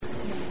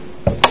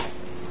Good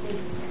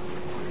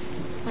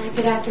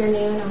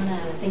afternoon. I want to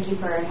thank you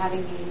for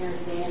having me here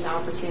today and the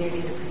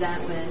opportunity to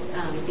present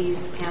with these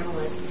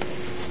panelists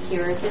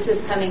here. This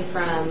is coming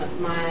from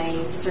my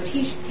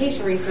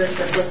dissertation research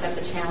that looks at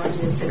the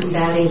challenges to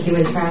combating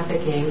human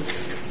trafficking,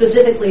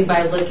 specifically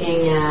by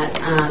looking at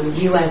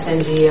U.S.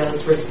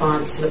 NGOs'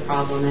 response to the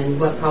problem and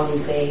what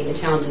problems and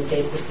challenges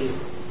they perceive.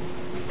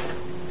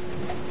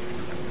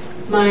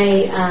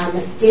 My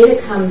data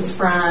comes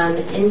from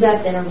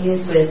in-depth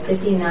interviews with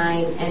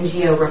 59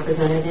 NGO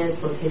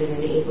representatives located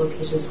in 8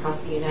 locations across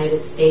the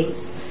United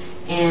States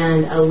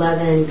and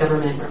 11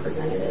 government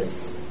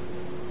representatives.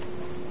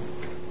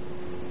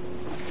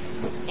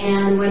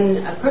 And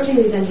when approaching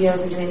these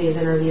NGOs and doing these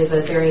interviews, I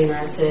was very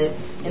interested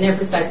in their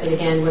perspective,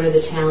 again, what are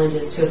the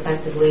challenges to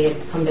effectively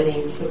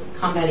combating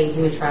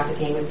human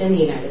trafficking within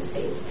the United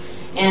States.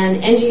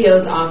 And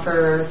NGOs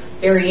offer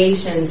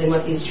variations in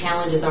what these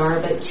challenges are,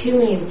 but 2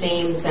 main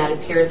themes that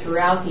appear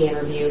throughout the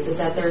interviews is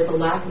that there's a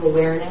lack of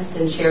awareness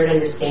and shared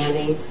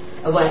understanding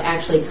of what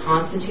actually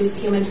constitutes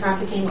human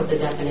trafficking, what the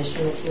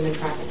definition of human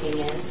trafficking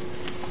is,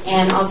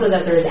 and also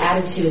that there's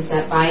attitudes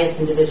that bias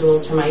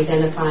individuals from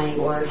identifying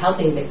or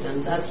helping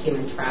victims of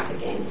human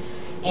trafficking.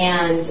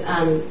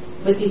 And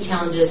with these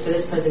challenges for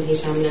this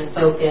presentation, I'm going to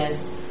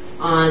focus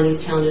on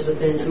these challenges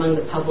among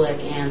the public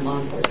and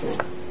law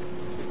enforcement.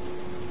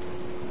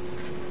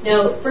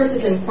 Now, first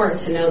it's important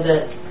to know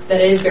that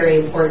it is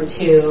very important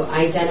to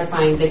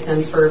identifying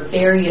victims for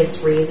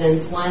various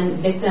reasons. One,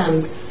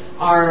 victims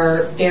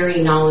are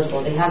very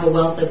knowledgeable. They have a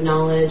wealth of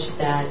knowledge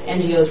that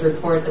NGOs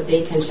report that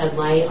they can shed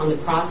light on the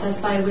process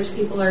by which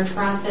people are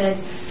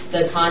trafficked,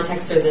 the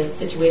context or the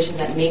situations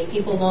that make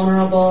people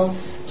vulnerable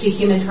to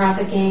human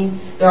trafficking.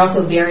 They're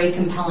also very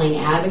compelling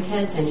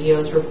advocates.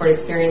 NGOs report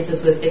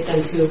experiences with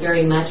victims who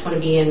very much want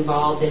to be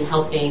involved in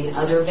helping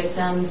other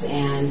victims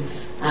and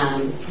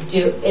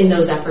do in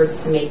those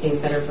efforts to make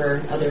things better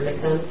for other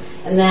victims.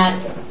 And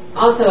that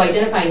also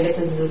identifying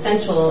victims is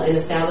essential in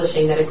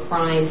establishing that a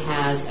crime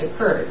has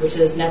occurred, which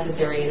is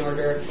necessary in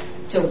order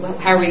to,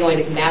 how are we going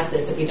to combat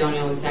this if we don't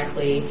know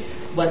exactly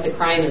what the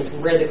crime is,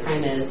 where the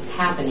crime is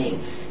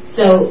happening.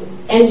 So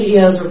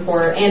NGOs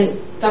report,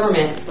 and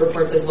government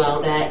reports as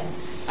well, that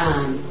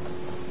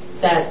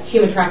that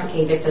human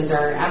trafficking victims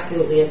are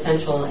absolutely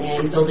essential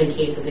in building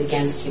cases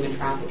against human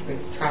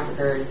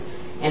traffickers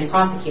and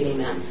prosecuting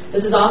them.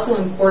 This is also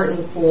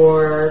important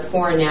for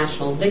foreign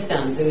national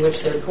victims, in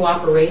which their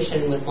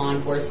cooperation with law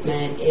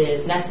enforcement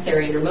is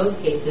necessary under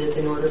most cases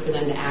in order for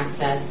them to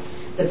access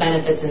the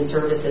benefits and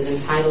services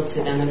entitled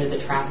to them under the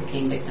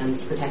Trafficking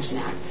Victims Protection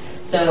Act.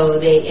 So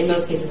they, in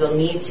most cases, they'll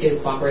need to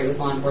cooperate with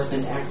law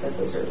enforcement to access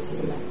those services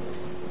and benefits.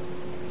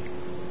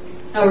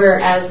 However,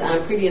 as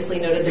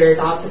previously noted, there's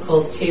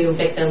obstacles to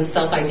victims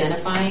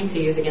self-identifying, to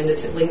use again the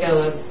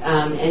lingo of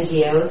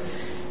NGOs,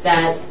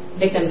 that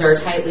victims are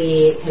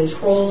tightly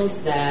controlled,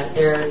 that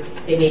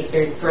they may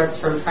experience threats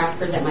from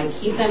traffickers that might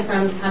keep them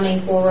from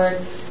coming forward.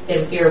 They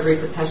have a fear of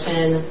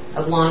repercussion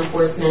of law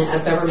enforcement,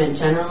 of government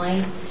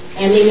generally,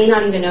 and they may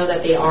not even know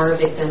that they are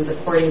victims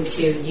according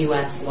to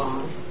U.S.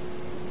 law.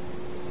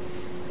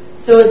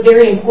 So it's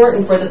very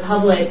important for the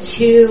public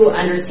to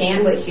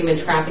understand what human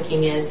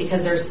trafficking is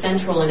because they're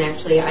central in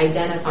actually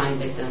identifying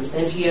victims.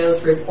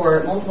 NGOs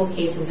report multiple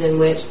cases in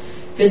which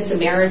Good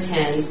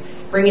Samaritans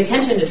bring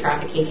attention to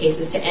trafficking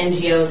cases to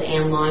NGOs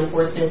and law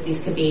enforcement.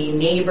 These could be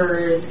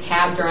neighbors,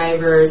 cab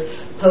drivers,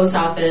 post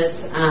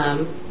office,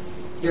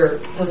 your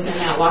postman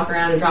that walk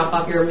around and drop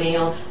off your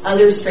mail,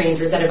 other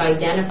strangers that have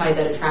identified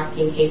that a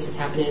trafficking case has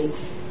happened and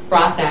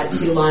brought that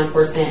to law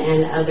enforcement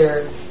and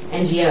other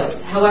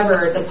NGOs.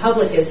 However, the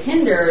public is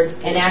hindered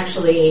in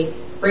actually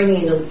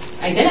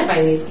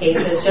identifying these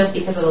cases just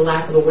because of a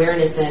lack of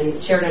awareness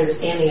and shared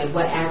understanding of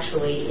what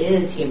actually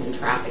is human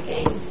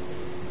trafficking.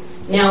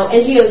 Now,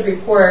 NGOs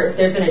report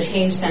there's been a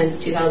change since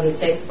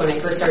 2006 when I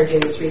first started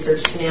doing this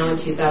research to now in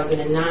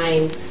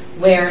 2009,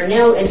 where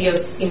now NGOs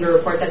seem to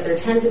report that there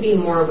tends to be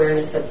more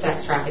awareness that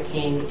sex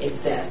trafficking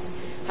exists.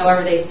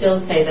 However, they still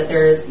say that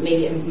there's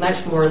maybe a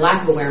much more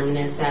lack of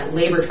awareness that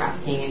labor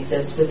trafficking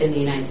exists within the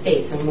United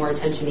States, and more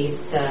attention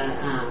needs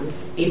to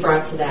be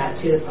brought to that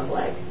to the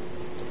public.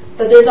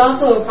 But there's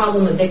also a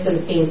problem of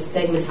victims being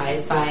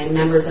stigmatized by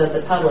members of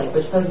the public,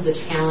 which poses a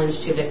challenge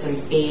to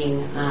victims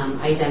being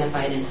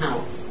identified and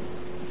helped.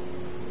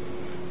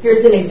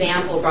 Here's an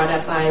example brought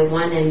up by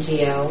one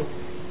NGO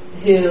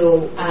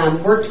who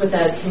worked with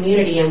a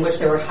community in which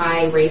there were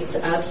high rates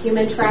of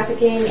human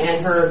trafficking,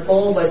 and her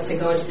goal was to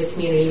go into the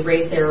community,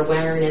 raise their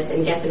awareness,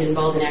 and get them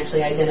involved in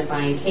actually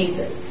identifying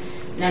cases.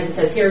 And as it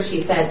says here,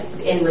 she said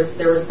in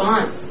their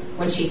response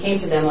when she came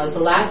to them was the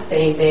last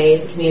thing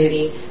the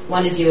community,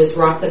 want to do is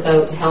rock the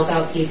boat to help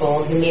out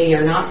people who maybe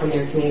are not from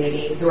their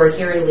community, who are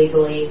here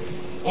illegally,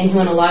 and who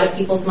in a lot of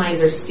people's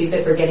minds are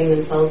stupid for getting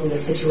themselves in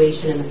this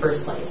situation in the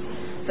first place.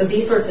 So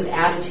these sorts of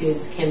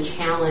attitudes can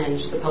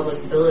challenge the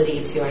public's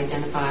ability to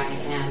identify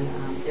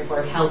and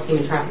therefore help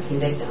human trafficking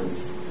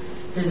victims.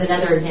 There's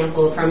another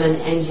example from an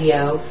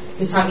NGO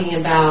who's talking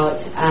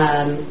about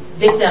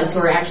victims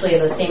who are actually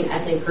of the same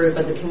ethnic group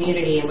of the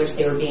community in which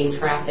they were being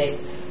trafficked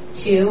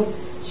 2,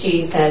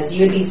 she says,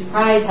 you would be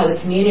surprised how the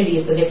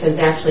communities the victims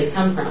actually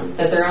come from,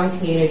 that their own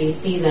communities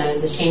see them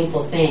as a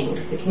shameful thing.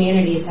 The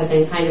communities have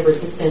been kind of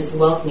resistant to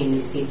welcoming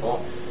these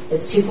people.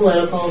 It's too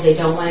political, they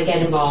don't want to get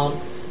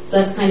involved. So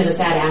that's kind of a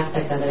sad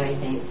aspect of it, I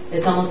think.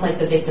 It's almost like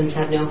the victims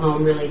have no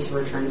home really to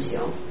return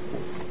to.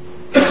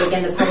 So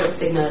again, the public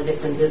stigma of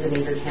victims is a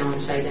major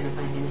challenge to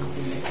identifying and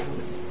helping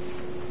victims.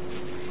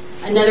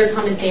 Another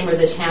common theme are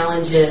the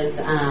challenges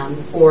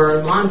for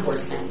law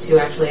enforcement to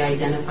actually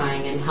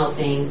identifying and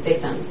helping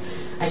victims.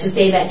 I should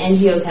say that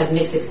NGOs have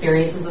mixed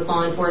experiences with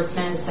law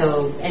enforcement.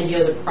 So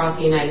NGOs across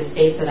the United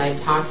States that I've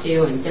talked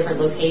to in different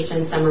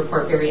locations, some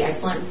report very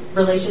excellent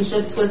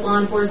relationships with law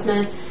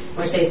enforcement,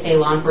 which they say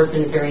law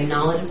enforcement is very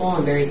knowledgeable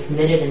and very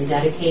committed and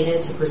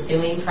dedicated to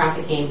pursuing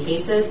trafficking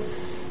cases.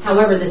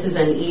 However, this is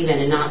uneven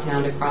and not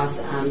found across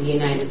the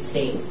United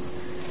States.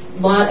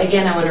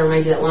 Again, I want to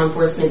remind you that law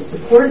enforcement's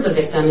support of a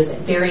victim is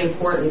very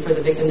important for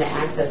the victim to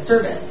access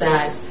service.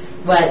 That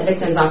what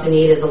victims often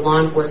need is a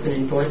law enforcement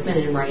endorsement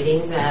in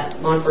writing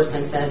that law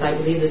enforcement says, I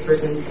believe this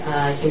person's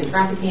a human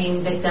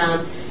trafficking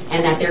victim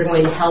and that they're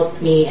going to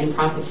help me in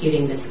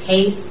prosecuting this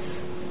case,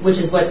 which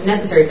is what's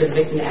necessary for the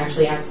victim to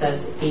actually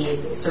access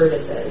these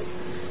services.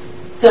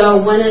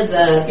 So one of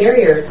the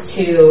barriers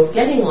to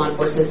getting law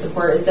enforcement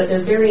support is that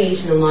there's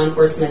variation in law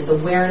enforcement's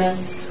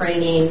awareness,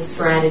 training,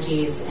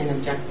 strategies, and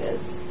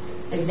objectives.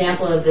 An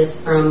example of this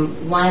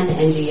from one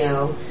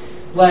NGO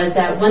was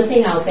that one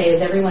thing I'll say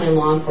is everyone in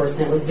law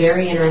enforcement was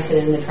very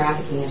interested in the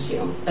trafficking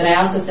issue, but I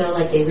also feel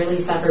like they really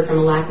suffered from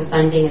a lack of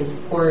funding and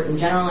support and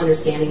general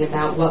understanding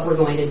about what we're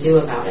going to do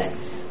about it,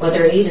 what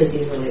their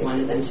agencies really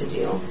wanted them to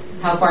do,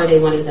 how far they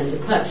wanted them to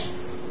push.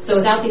 So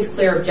without these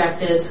clear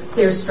objectives,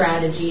 clear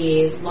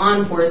strategies, law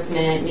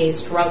enforcement may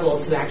struggle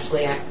to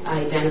actually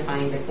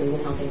identifying victims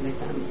and helping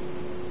victims.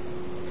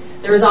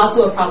 There is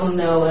also a problem,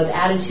 though, of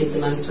attitudes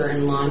among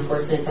certain law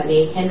enforcement that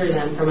may hinder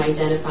them from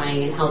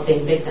identifying and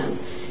helping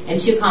victims. And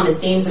two common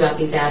themes about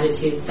these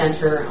attitudes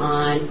center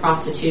on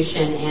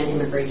prostitution and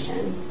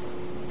immigration.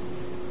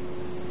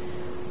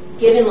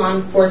 Given law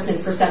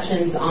enforcement's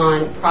perceptions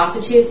on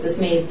prostitutes, this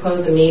may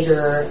pose a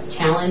major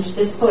challenge.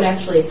 This quote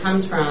actually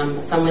comes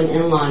from someone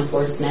in law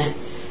enforcement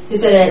who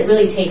said it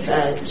really takes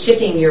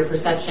shifting your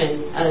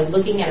perception of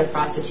looking at a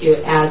prostitute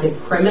as a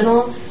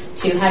criminal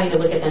to having to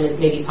look at them as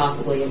maybe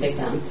possibly a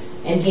victim.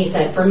 And he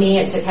said, for me,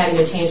 it took having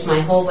to change my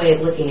whole way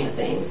of looking at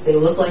things. They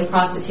look like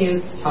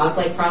prostitutes, talk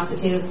like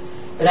prostitutes,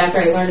 but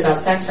after I learned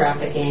about sex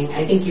trafficking,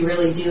 I think you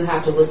really do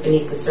have to look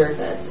beneath the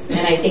surface.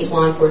 And I think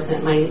law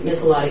enforcement might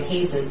miss a lot of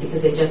cases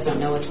because they just don't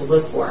know what to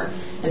look for.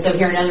 And so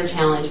here another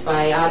challenge,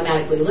 by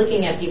automatically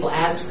looking at people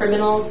as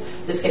criminals,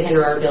 this could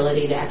hinder our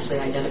ability to actually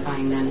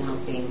identifying them and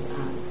helping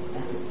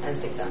them as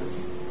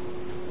victims.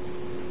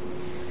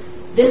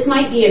 This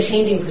might be a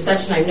changing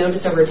perception. I've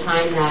noticed over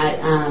time that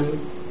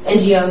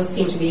NGOs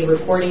seem to be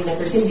reporting that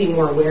there seems to be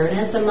more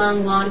awareness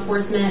among law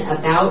enforcement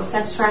about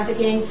sex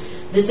trafficking.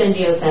 This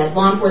NGO said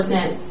law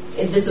enforcement,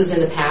 if this was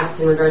in the past,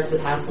 in regards to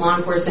the past, law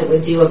enforcement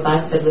would do a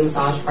bust of the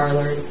massage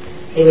parlors.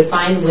 They would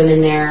find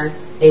women there,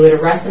 they would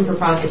arrest them for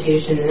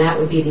prostitution, and that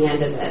would be the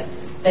end of it.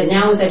 But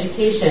now with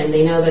education,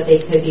 they know that they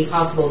could be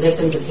possible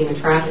victims of human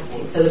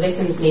trafficking. So the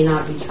victims may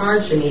not be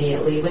charged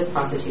immediately with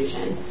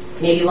prostitution.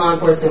 Maybe law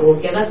enforcement will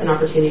give us an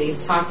opportunity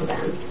to talk to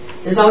them.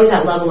 There's always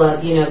that level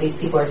of, these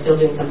people are still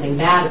doing something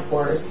bad, of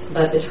course,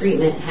 but the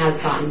treatment has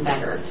gotten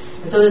better.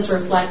 And so this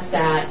reflects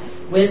that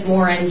with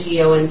more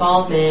NGO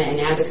involvement and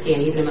advocacy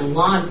and even among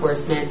law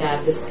enforcement,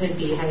 that this could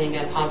be having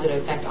a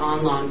positive effect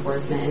on law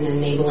enforcement and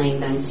enabling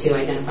them to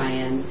identify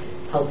and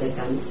help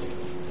victims.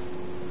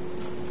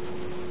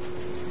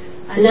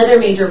 Another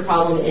major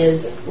problem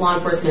is law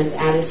enforcement's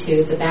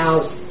attitudes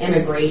about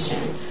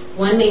immigration.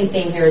 One main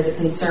thing here is a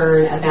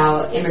concern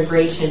about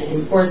immigration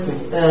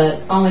enforcement.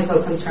 The following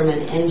quote comes from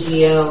an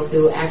NGO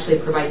who actually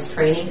provides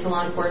training to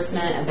law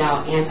enforcement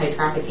about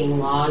anti-trafficking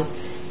laws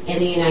in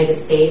the United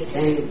States,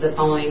 and the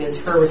following is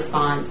her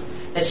response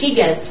that she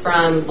gets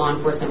from law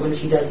enforcement when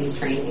she does these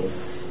trainings.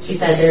 She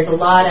said, there's a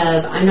lot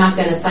of, I'm not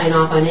going to sign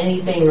off on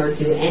anything or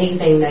do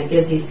anything that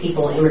gives these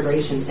people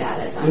immigration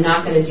status. I'm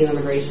not going to do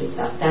immigration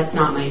stuff. That's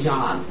not my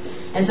job.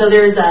 And so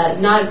there's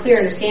not a clear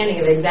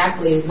understanding of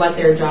exactly what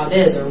their job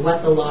is or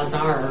what the laws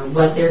are or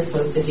what they're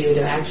supposed to do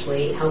to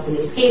actually help in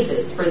these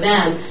cases. For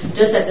them,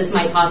 just that this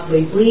might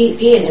possibly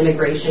be an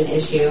immigration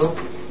issue,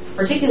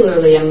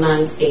 particularly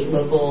among state and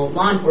local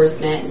law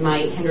enforcement,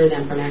 might hinder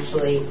them from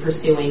actually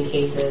pursuing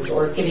cases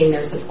or giving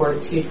their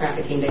support to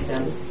trafficking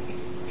victims.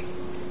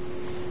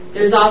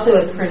 There's also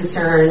a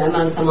concern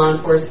among some law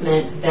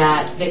enforcement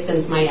that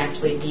victims might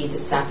actually be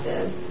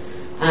deceptive,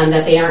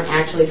 that they aren't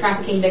actually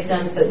trafficking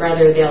victims, but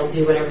rather they'll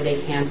do whatever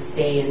they can to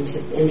stay in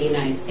the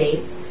United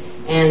States.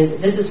 And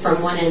this is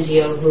from one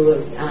NGO who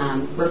was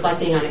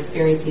reflecting on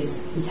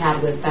experiences he's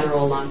had with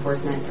federal law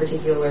enforcement,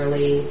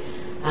 particularly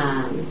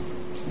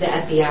the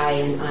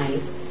FBI and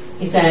ICE.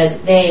 He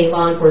said,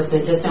 law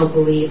enforcement, just don't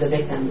believe the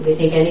victim. They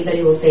think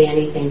anybody will say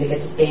anything to get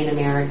to stay in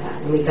America,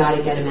 and we've got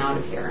to get him out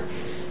of here.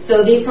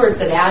 So these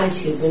sorts of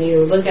attitudes, when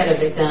you look at a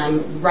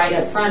victim right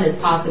up front as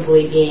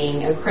possibly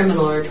being a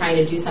criminal or trying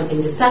to do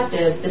something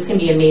deceptive, this can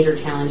be a major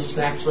challenge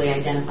to actually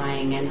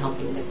identifying and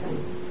helping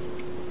victims.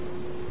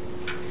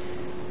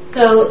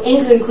 So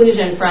in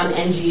conclusion, from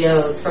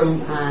NGOs, from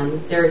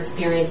their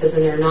experiences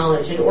and their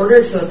knowledge, in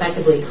order to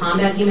effectively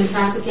combat human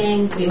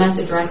trafficking, we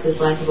must address this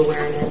lack of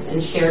awareness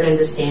and shared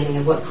understanding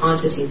of what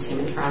constitutes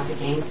human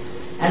trafficking,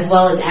 as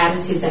well as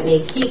attitudes that may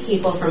keep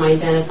people from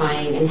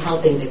identifying and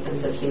helping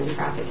victims of human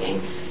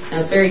trafficking. Now,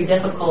 it's very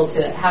difficult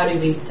how do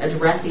we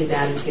address these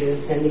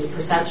attitudes and these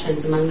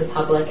perceptions among the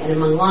public and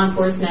among law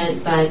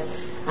enforcement, but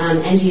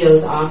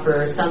NGOs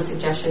offer some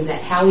suggestions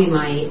at how we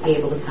might be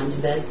able to come to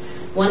this.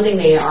 One thing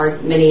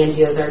many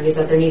NGOs argue is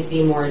that there needs to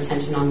be more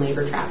attention on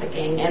labor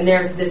trafficking, and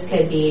this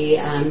could be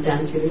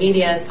done through the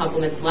media.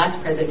 Complement the last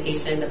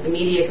presentation, that the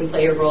media can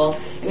play a role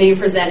in maybe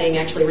presenting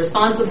actually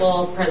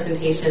responsible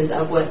presentations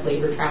of what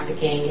labor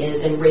trafficking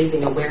is and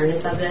raising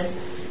awareness of this.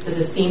 Does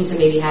it seem to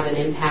maybe have an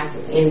impact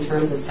in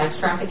terms of sex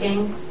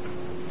trafficking?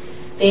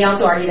 They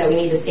also argue that we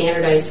need to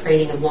standardize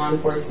training of law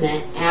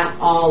enforcement at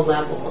all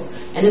levels.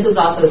 And this was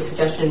also a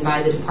suggestion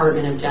by the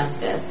Department of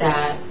Justice,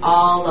 that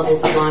all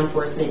levels of law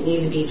enforcement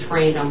need to be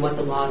trained on what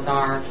the laws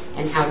are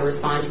and how to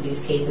respond to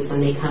these cases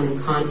when they come in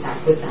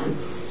contact with them.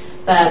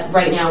 But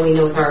right now we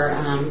know with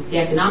the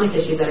economic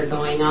issues that are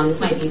going on,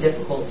 this might be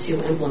difficult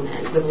to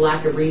implement. With a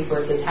lack of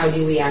resources, how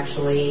do we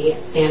actually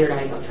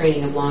standardize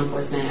training of law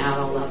enforcement at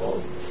all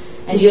levels?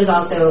 NGOs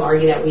also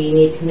argue that we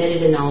need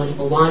committed and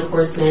knowledgeable law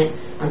enforcement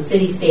on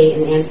city, state,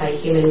 and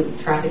anti-human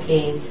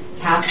trafficking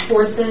task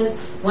forces.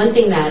 One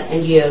thing that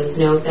NGOs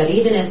note, that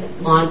even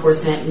if law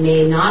enforcement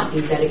may not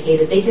be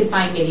dedicated, they could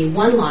find maybe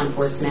one law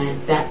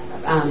enforcement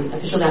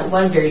official that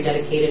was very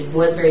dedicated,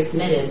 was very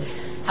committed.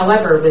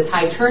 However, with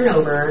high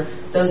turnover,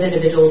 those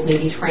individuals may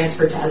be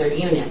transferred to other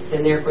units,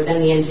 and therefore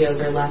then the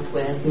NGOs are left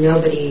with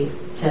nobody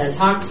to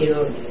talk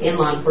to in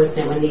law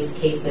enforcement when these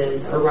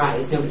cases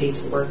arise, nobody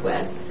to work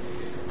with.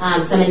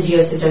 Some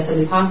NGOs suggest that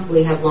we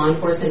possibly have law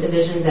enforcement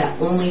divisions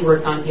that only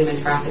work on human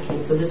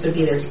trafficking, so this would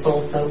be their sole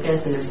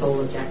focus and their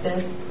sole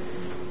objective.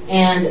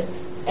 And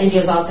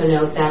NGOs also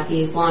note that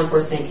these law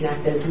enforcement can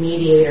act as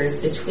mediators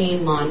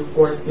between law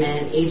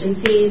enforcement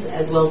agencies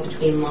as well as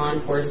between law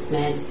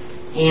enforcement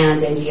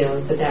and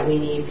NGOs, but that we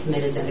need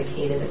committed,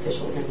 dedicated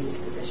officials in these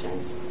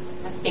positions.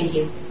 Thank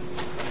you.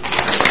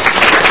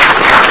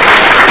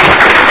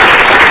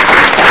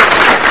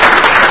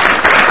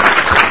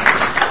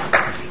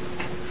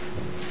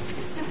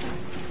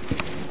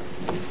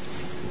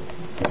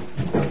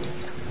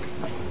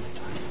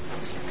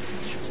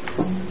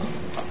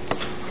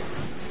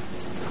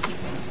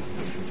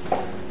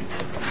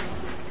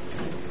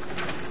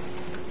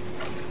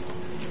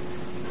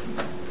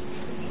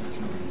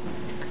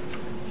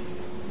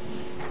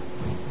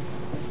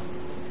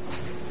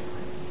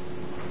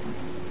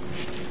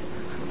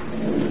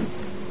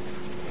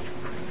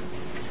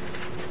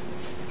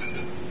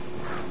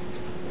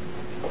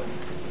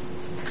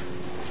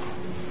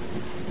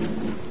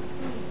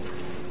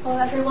 Hello,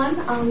 everyone.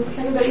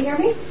 Can everybody hear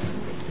me?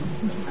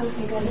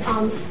 Okay, good.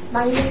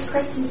 My name is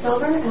Kristen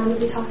Silver, and I'm going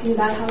to be talking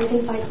about how we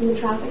can fight human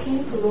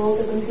trafficking, the roles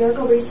of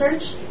empirical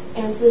research,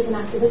 and citizen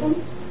activism.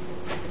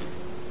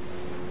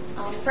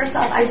 First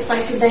off, I'd just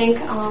like to thank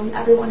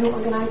everyone who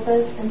organized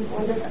this and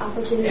for this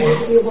opportunity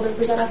to be able to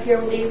present up here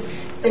with these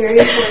very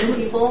important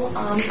people.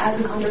 As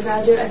an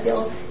undergraduate, I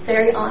feel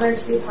very honored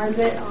to be a part of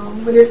it.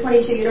 When you're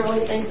 22, you don't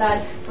really think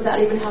that without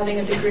even having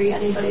a degree,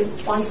 anybody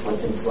wants to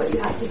listen to what you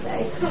have to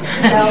say. So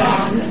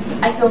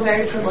I feel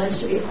very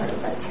privileged to be a part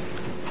of this.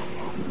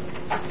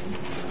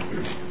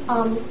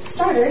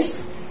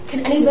 Starters,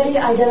 can anybody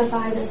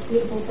identify this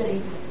beautiful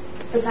city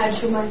besides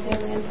from my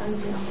family and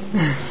friends in the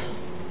audience?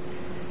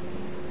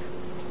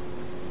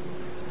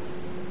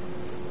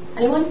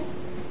 Anyone?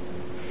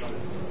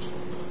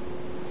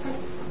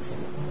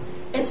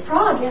 It's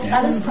Prague. Yes,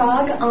 that is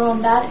Prague.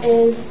 That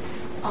is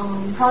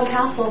Prague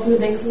Castle from the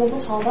banks of the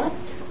Vltava.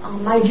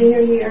 My junior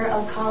year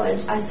of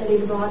college, I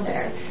studied abroad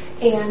there.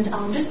 And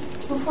just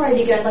before I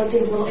begin, I'd like to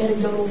give a little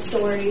anecdotal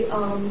story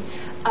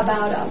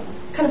about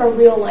kind of a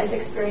real-life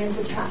experience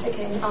with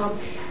trafficking.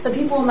 The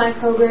people in my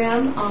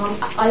program,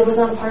 I was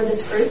not a part of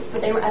this group,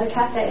 but they were at a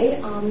cafe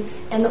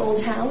in the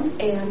Old Town.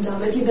 And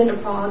if you've been to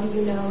Prague,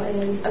 you know it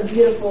is a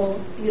beautiful,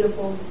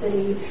 beautiful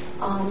city.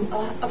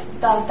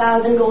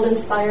 1,000 golden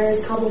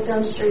spires,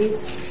 cobblestone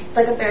streets. It's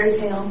like a fairy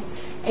tale.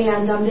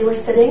 And they were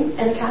sitting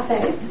in a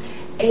cafe,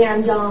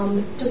 and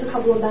just a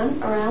couple of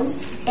them around.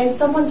 And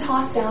someone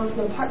tossed down from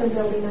an apartment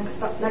building next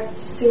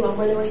to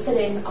where they were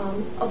sitting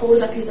a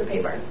folded up piece of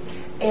paper.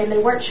 And they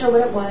weren't sure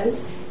what it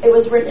was. It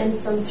was written in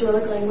some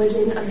Cyrillic language.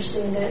 They didn't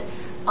understand it.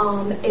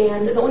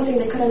 And the only thing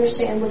they could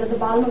understand was at the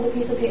bottom of the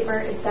piece of paper,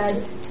 it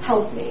said,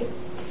 "Help me."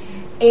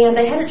 And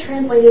they had it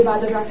translated by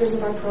the directors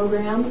of our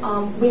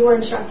program. We were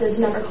instructed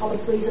to never call the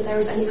police if there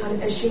was any kind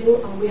of issue.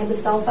 We had the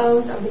cell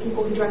phones of the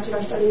people who directed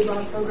our studies of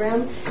our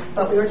program,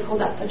 but we were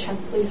told that the Czech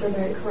police were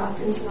very corrupt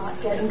and to not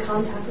get in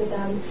contact with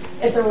them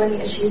if there were any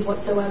issues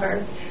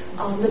whatsoever.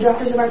 The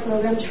directors of our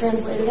program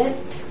translated it.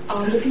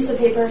 The piece of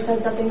paper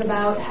said something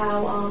about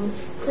how,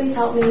 please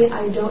help me,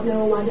 I don't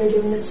know why they're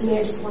doing this to me,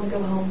 I just want to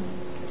go home.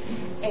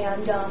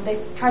 And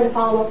they tried to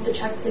follow up with the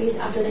check police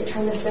after they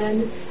turned this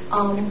in.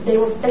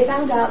 They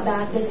found out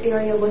that this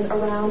area was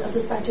around a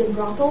suspected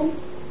brothel,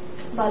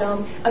 but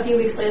a few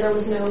weeks later there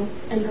was no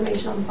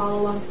information on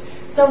follow-up.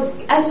 So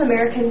as an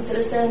American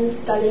citizen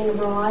studying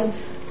abroad,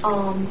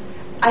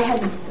 I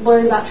had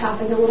learned about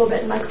trafficking a little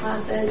bit in my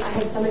classes. I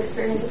had some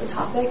experience with the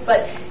topic,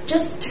 but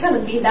just to kind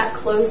of be that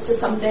close to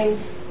something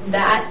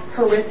that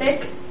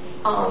horrific,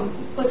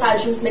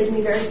 besides just making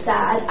me very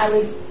sad, I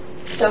was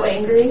so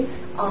angry.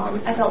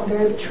 I felt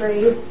very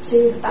betrayed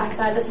to the fact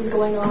that this is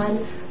going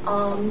on,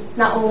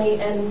 not only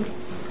in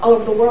all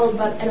over the world,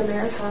 but in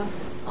America.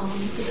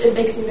 It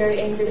makes me very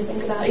angry to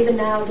think about. Even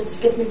now, it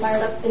just gets me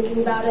fired up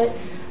thinking about it.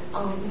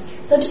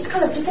 So just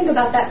kind of to think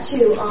about that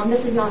too.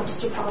 This is not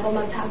just a problem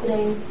that's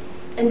happening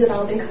in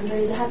developing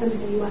countries. It happens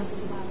in the U.S.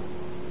 as well.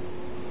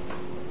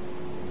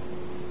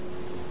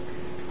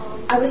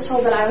 I was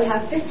told that I would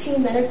have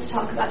 15 minutes to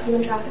talk about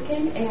human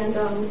trafficking, and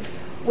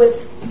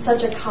with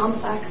such a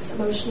complex,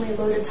 emotionally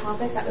loaded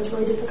topic, that was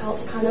really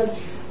difficult to kind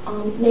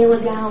of nail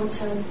it down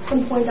to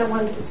some point I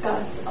wanted to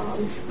discuss.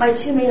 My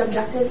two main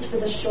objectives for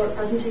this short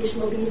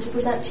presentation will be to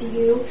present to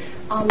you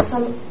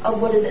some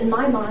of what is, in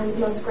my mind, the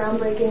most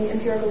groundbreaking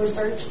empirical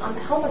research on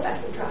the health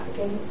effects of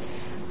trafficking.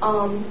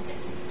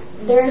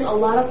 There's a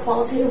lot of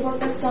qualitative work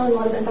that's done, a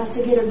lot of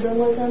investigative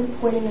journalism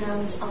pointing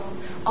out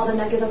all the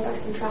negative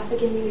effects of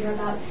trafficking. You hear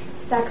about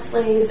sex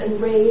slaves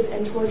and rape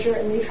and torture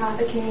and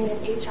re-trafficking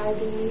and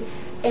HIV,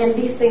 and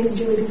these things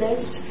do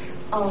exist.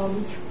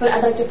 But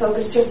I'd like to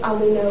focus just on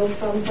what we know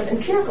from some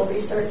empirical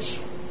research.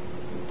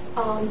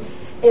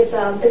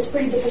 It's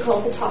pretty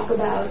difficult to talk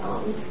about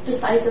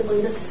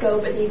decisively the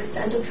scope and the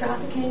extent of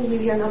trafficking. You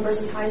hear numbers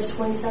as high as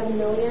 27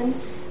 million.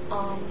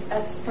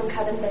 That's from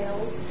Kevin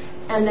Bales.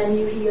 And then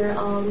you hear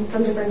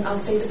from different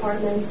State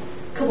departments,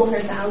 a couple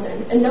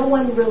 100,000. And no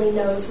one really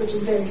knows, which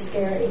is very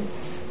scary.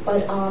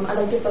 But I'd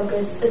like to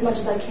focus as much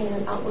as I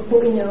can on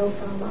what we know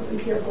from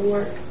empirical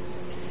work.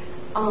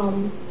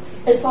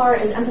 As far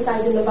as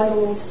emphasizing the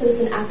vital role of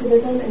citizen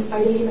activism in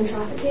fighting human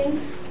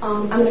trafficking,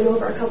 I'm going to go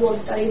over a couple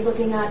of studies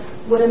looking at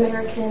what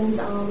Americans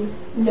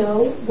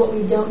know, what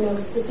we don't know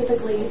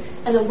specifically,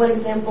 and then one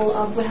example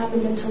of what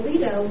happened in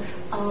Toledo,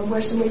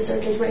 where some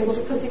researchers were able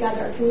to put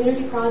together a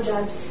community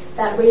project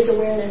that raised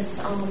awareness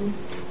on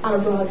a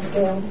broad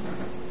scale.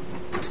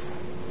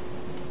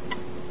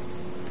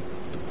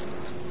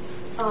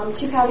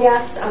 Two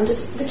caveats,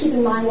 just to keep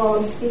in mind while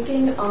I'm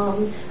speaking,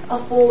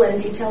 a full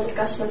and detailed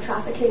discussion of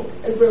trafficking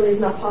really is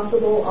not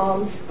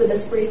possible with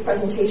this brief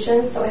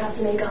presentation, so I have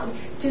to make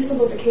two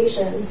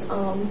simplifications.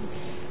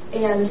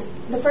 And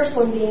the first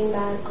one being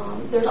that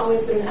there's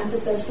always been an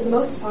emphasis, for the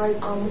most part,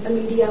 the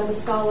media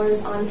with scholars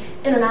on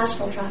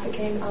international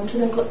trafficking to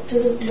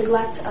the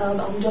neglect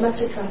of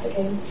domestic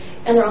trafficking.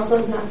 And there also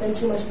has not been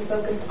too much of a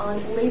focus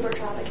on labor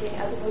trafficking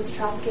as opposed to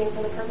trafficking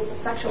for the purpose of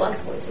sexual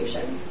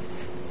exploitation.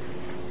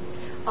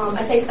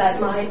 I think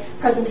that my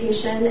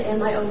presentation and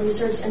my own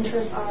research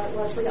interests are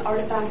largely the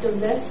artifact of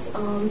this,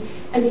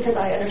 and because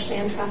I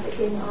understand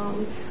trafficking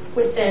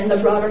within the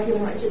broader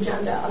human rights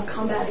agenda of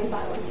combating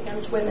violence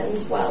against women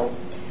as well.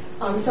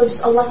 So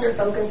just a lesser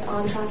focus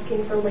on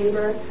trafficking for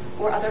labor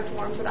or other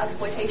forms of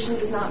exploitation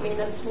does not mean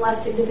that it's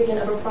less significant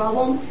of a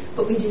problem,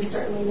 but we do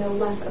certainly know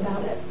less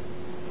about it.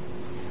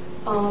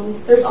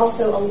 There's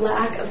also a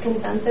lack of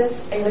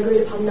consensus and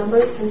agreed upon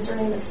numbers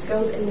concerning the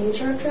scope and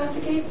nature of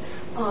trafficking.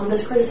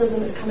 This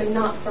criticism is coming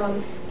not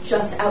from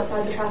just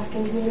outside the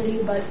trafficking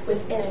community, but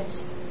within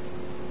it.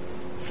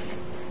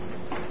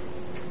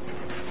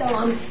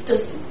 So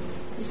just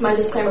my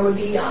disclaimer would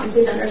be,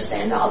 please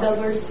understand that although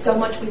there's so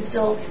much we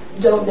still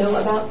don't know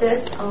about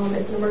this,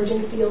 it's an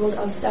emerging field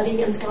of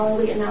study and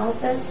scholarly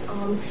analysis.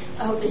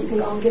 I hope that you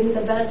can all give me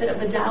the benefit of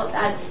the doubt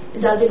that it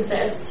does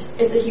exist.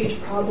 It's a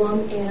huge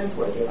problem, and it's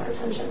worthy of our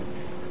attention.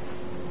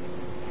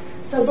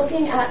 So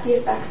looking at the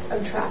effects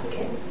of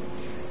trafficking.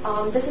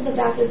 This is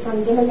adapted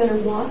from Zimmerman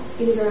and Watts.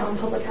 These are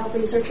public health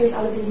researchers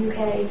out of the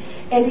UK.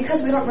 And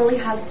because we don't really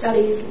have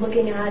studies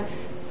looking at,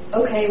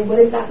 okay, what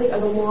exactly are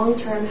the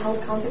long-term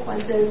health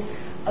consequences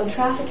of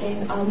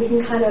trafficking, we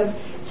can kind of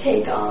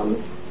take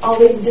all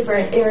these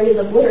different areas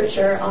of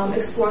literature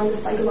exploring the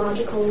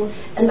psychological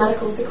and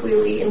medical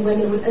sequelae in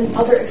women within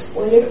other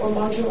exploited or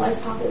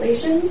marginalized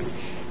populations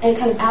and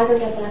kind of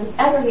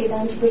aggregate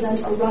them to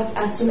present a rough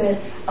estimate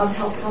of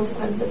health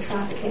consequences of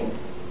trafficking.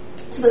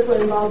 So this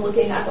would involve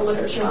looking at the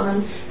literature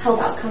on health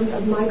outcomes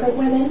of migrant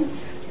women,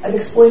 of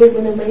exploited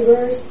women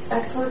laborers,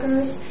 sex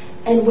workers,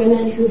 and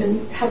women who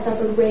have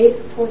suffered rape,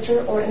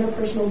 torture, or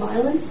interpersonal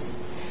violence.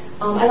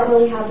 I don't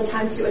really have the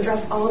time to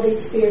address all these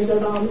spheres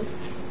of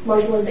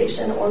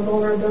marginalization or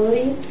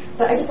vulnerability,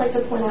 but I'd just like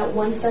to point out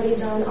one study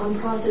done on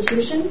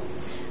prostitution.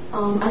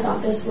 I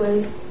thought this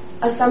was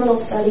a seminal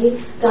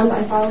study done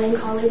by Farley and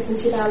colleagues in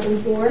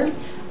 2004.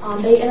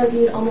 They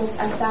interviewed almost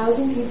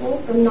 1,000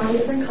 people from 9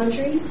 different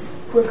countries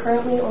who are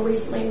currently or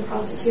recently in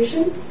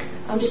prostitution.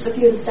 Just a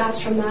few of the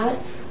stats from that.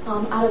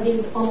 Out of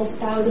these almost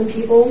 1,000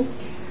 people,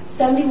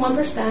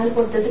 71%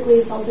 were physically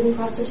assaulted in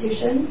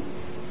prostitution.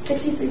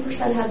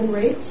 63% had been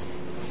raped.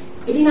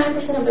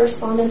 89% of the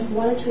respondents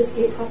wanted to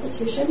escape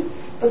prostitution,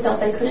 but felt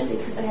they couldn't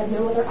because they had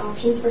no other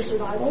options for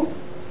survival.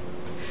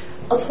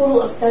 A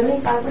total of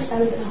 75%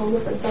 have been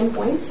homeless at some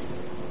point.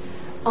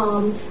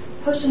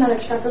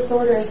 Post-traumatic stress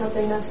disorder is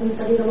something that's been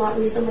studied a lot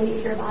recently. You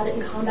hear about it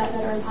in combat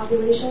veteran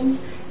populations.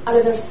 Out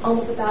of this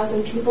almost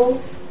 1,000 people,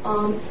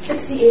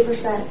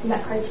 68%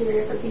 met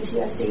criteria for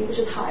PTSD, which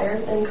is higher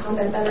than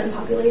combat veteran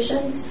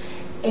populations,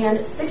 and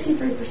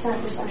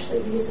 63% were sexually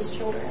abused as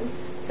children.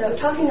 So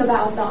talking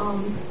about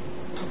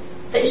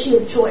the issue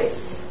of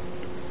choice,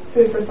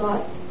 food for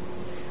thought.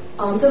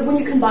 So when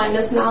you combine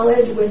this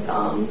knowledge with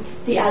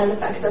the added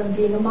effects of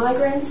being a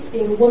migrant,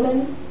 being a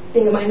woman,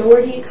 being a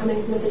minority,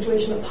 coming from a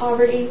situation of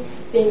poverty,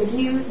 being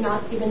abused,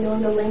 not even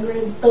knowing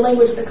the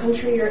language of the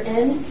country you're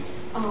in,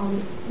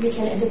 we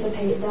can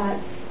anticipate that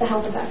the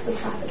health effects of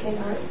trafficking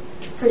are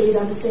pretty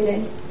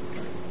devastating.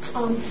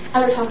 I'm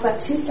going to talk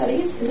about two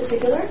studies in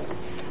particular.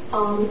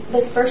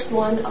 This first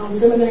one,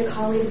 Zimmerman and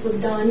colleagues, was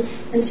done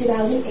in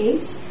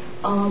 2008.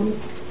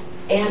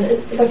 And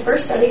it's the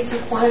first study to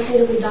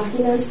quantitatively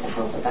document the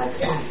health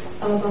effects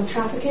of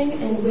trafficking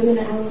in women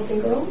and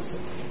adolescent girls.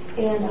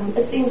 And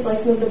it seems like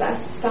some of the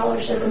best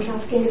scholarship in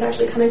trafficking is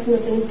actually coming from the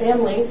same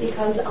family,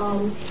 because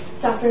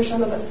Dr.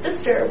 Shamova's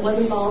sister was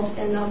involved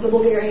in the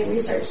Bulgarian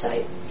research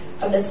site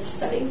of this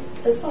study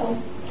as well.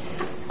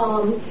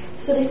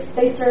 So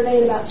they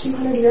surveyed about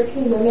 200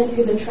 European women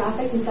who've been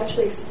trafficked and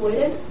sexually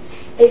exploited.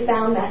 They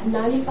found that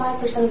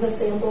 95% of the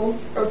sample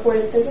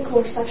reported physical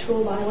or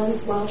sexual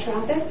violence while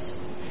trafficked.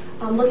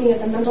 Looking at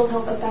the mental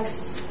health effects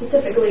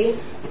specifically,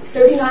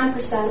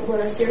 39%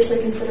 were seriously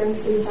considering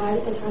suicide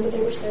at the time that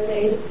they were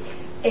surveyed,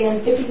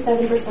 and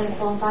 57%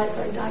 qualified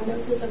for a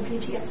diagnosis of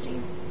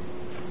PTSD.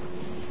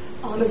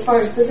 As far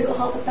as physical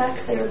health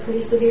effects, they were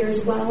pretty severe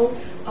as well.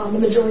 The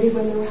majority of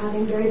women were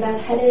having very bad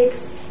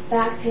headaches,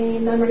 back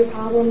pain, memory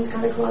problems,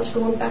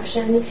 gynecological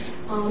infection,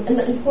 and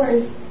the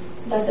importance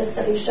that this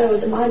study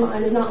shows, in my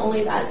mind, is not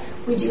only that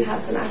we do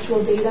have some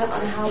actual data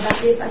on how bad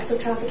the effects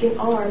of trafficking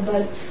are,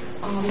 but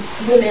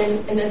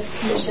women in this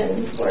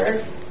condition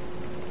were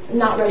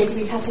not ready to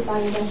be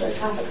testifying against their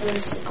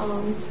traffickers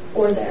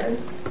or their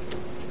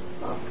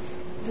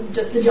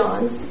the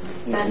Johns,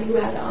 men who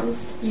had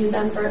used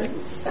them for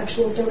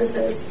sexual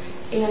services.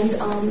 And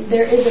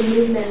there is a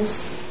movement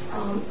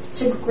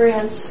to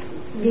grant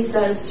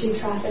visas to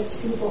trafficked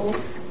people,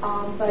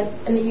 but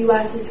in the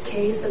U.S.'s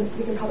case, and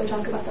we can probably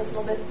talk about this a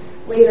little bit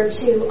later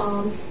too,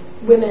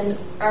 women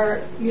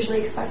are usually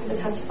expected to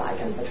testify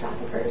against the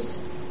traffickers.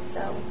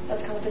 So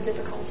that's kind of a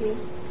difficulty.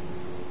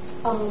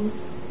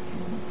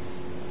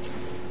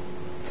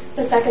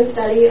 The second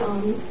study,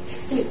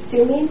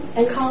 Sumi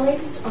and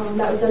colleagues,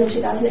 that was done in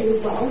 2008 as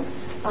well,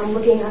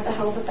 looking at the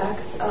health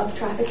effects of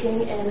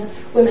trafficking in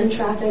women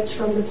trafficked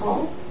from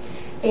Nepal.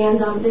 And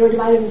they were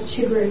divided into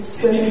two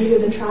groups: women who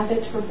had been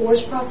trafficked for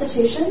forced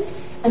prostitution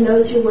and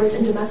those who worked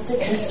in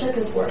domestic and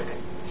circus work.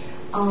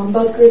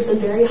 Both groups had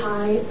very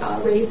high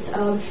rates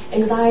of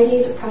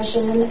anxiety,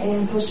 depression,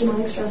 and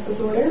post-traumatic stress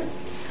disorder.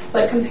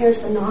 But compared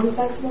to the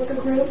non-sex worker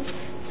group,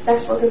 the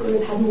sex worker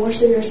group had more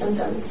severe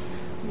symptoms.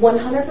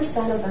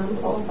 100% of them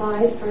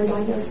qualified for a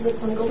diagnosis of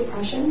clinical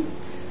depression,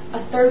 a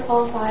third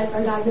qualified for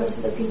a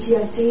diagnosis of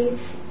PTSD,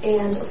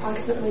 and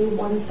approximately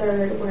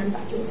 1/3 were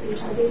infected with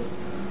HIV.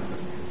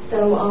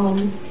 So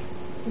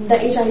the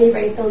HIV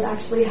rates, those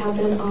actually have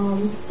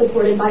been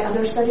supported by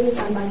other studies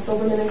done by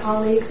Silverman and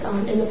colleagues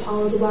in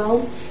Nepal as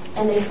well,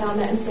 and they found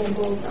that in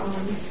samples,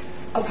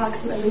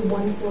 approximately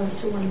 1/4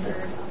 to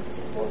 1/3 of the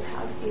samples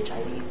have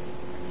HIV.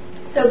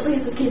 So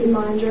please just keep in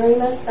mind during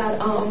this that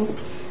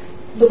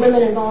the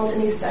women involved in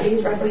these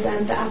studies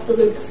represent the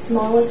absolute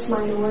smallest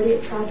minority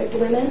of trafficked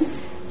women.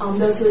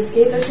 Those who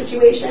escaped their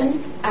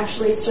situation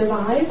actually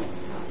survived,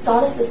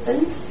 sought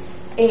assistance,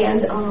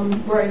 and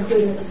were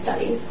included in the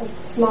study, the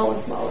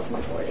smallest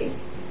minority.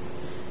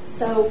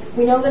 So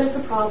we know that it's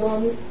a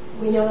problem.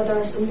 We know that there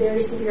are some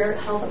very severe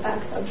health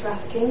effects of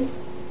trafficking.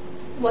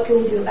 What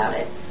can we do about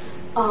it?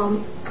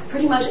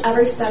 Pretty much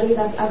every study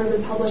that's ever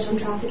been published on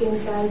trafficking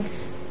says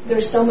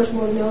there's so much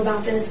more to know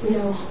about this. We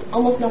know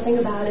almost nothing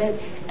about it,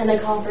 and they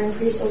call for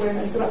increased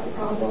awareness about the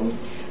problem.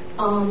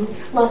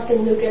 Lusk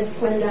and Lucas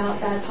pointed out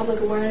that public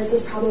awareness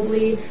is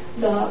probably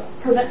the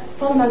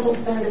fundamental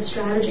preventative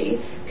strategy,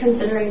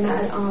 considering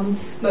that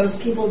most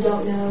people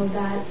don't know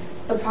that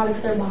the products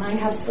they're buying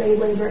have slave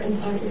labor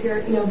input. If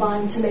you're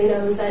buying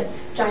tomatoes at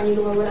Giant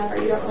Eagle or whatever,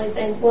 you don't really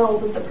think, well,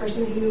 was the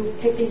person who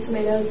picked these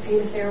tomatoes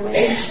paid a fair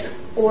wage?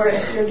 Or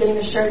if you're getting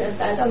a shirt that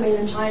says, oh, made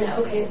in China,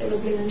 okay, it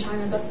was made in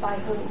China, but by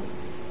whom?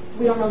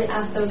 We don't really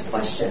ask those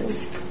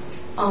questions.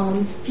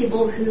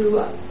 People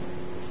who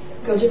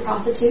go to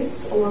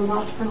prostitutes or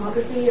watch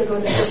pornography or go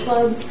to strip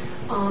clubs,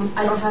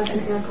 I don't have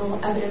empirical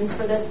evidence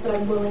for this, but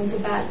I'm willing to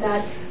bet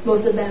that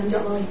most of them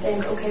don't really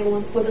think, okay,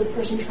 was this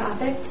person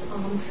trafficked?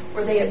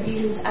 Were they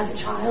abused as a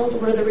child?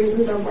 What are the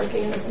reasons they're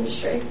working in this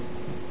industry?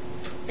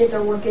 If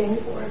they're working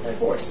or if they're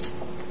forced.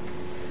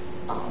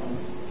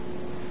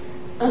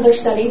 Another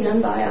study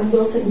done by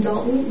Wilson and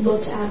Dalton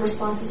looked at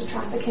responses to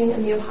trafficking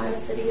in the Ohio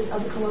cities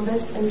of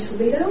Columbus and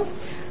Toledo.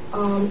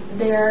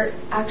 There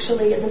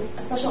actually is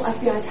a special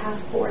FBI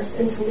task force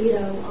in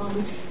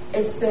Toledo.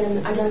 It's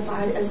been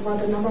identified as one of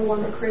the number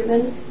one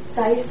recruitment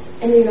sites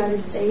in the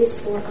United States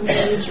for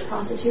underage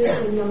prostitutes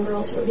and young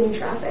girls who are being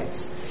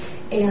trafficked.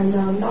 And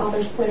the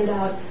authors pointed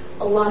out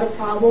a lot of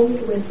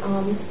problems with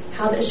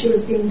how the issue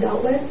was being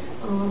dealt with,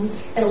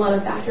 and a lot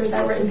of factors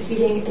that were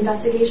impeding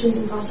investigations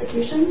and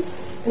prosecutions,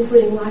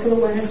 including lack of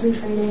awareness and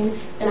training,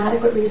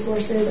 inadequate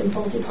resources, and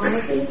faulty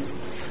policies.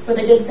 But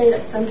they did say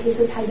that some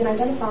cases had been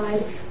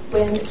identified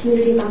when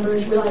community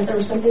members realized there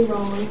was something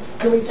wrong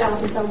and reached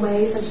out in some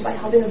way, such as by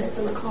helping the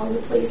victim or calling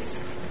the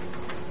police.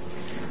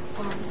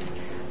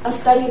 A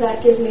study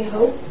that gives me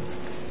hope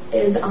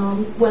is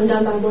one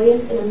done by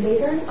Williamson and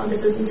Baker.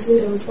 This is in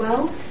Toledo as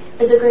well.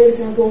 It's a great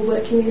example of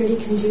what a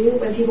community can do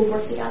when people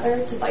work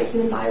together to fight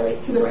human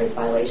rights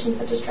violations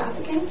such as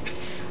trafficking.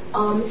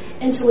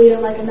 In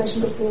Toledo, like I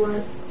mentioned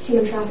before,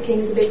 human trafficking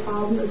is a big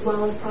problem as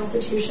well as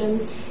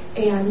prostitution.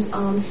 And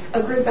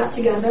a group got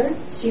together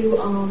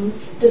to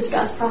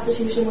discuss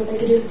prostitution, what they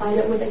could do to fight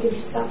it, what they could do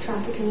to stop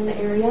trafficking in the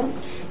area.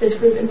 This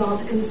group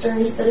involved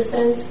concerned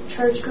citizens,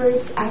 church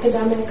groups,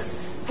 academics,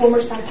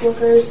 former sex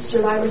workers,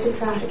 survivors of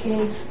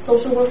trafficking,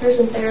 social workers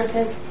and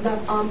therapists, the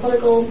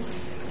political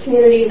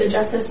community, the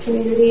justice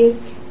community,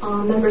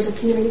 members of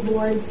community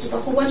boards, just a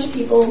whole bunch of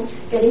people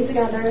getting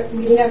together,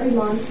 meeting every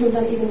month, some of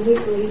them even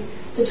weekly,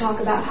 to talk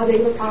about how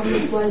big of a problem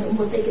this was and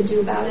what they could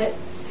do about it.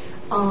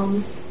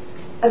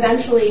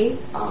 Eventually,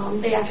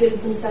 they actually did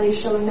some studies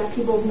showing that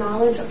people's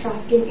knowledge of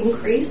trafficking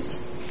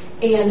increased.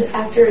 And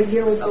after a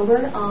year was over,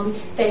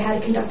 they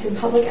had conducted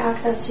public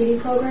access TV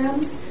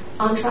programs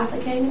on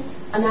trafficking,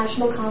 a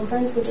national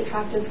conference which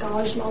attracted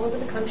scholars from all over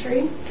the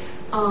country,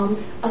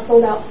 a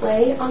sold-out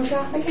play on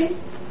trafficking.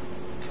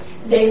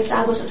 They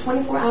established a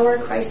 24-hour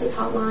crisis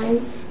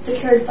hotline,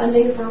 secured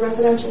funding for a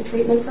residential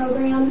treatment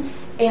program,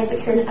 and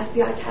secured an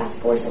FBI task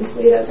force in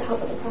Toledo to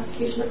help with the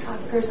prosecution of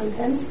traffickers and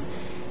pimps.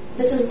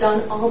 This is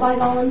done all by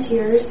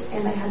volunteers,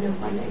 and they had no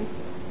funding.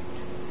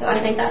 So I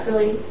think that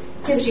really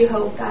gives you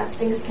hope that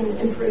things can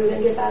improve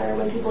and get better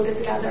when people get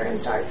together and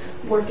start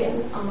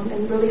working,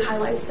 and really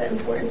highlights the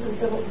importance of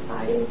civil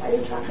society in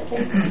fighting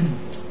trafficking.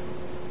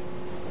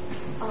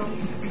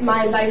 So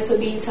my advice would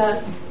be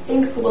to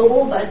think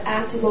global but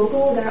act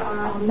local. There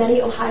are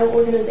many Ohio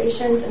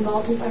organizations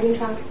involved in fighting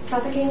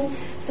trafficking,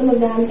 some of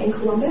them in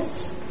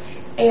Columbus.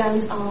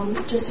 And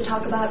just to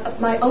talk about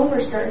my own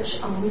research,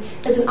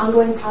 it's an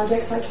ongoing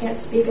project, so I can't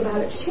speak about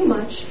it too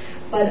much.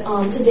 But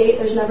to date,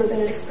 there's never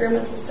been an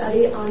experimental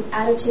study on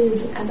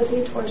attitudes and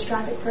empathy towards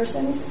trafficked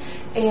persons,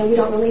 and we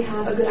don't really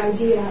have a good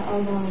idea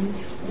of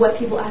what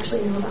people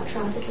actually know about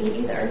trafficking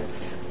either.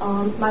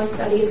 My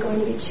study is going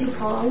to be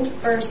two-pronged.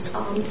 First,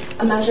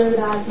 a measure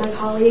that my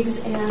colleagues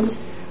and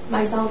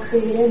myself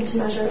created to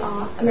measure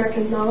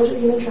Americans' knowledge of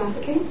human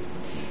trafficking.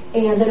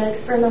 And then an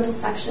experimental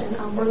section.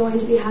 We're going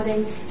to be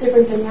having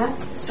different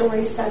vignettes,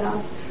 stories set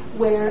up,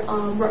 where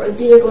we're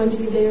either going to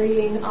be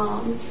varying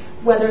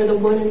whether the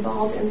woman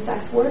involved in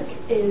sex work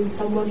is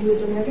someone who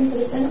is an American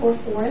citizen or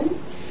foreign,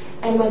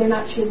 and whether or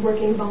not she's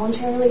working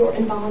voluntarily or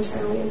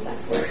involuntarily in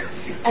sex work.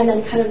 And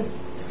then kind of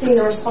seeing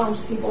the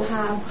response people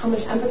have, how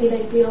much empathy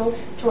they feel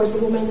towards the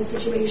woman in the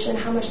situation,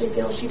 how much they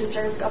feel she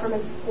deserves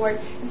government support,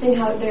 and seeing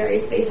how it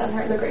varies based on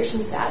her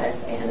immigration status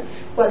and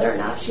whether or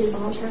not she's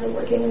voluntarily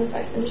working in the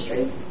sex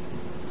industry.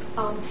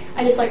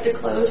 I just like to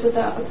close with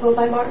a quote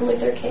by Martin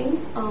Luther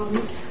King.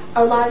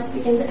 Our lives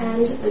begin to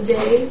end the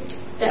day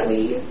that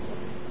we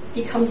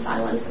become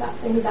silent about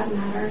things that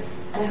matter,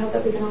 and I hope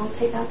that we can all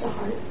take that to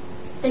heart.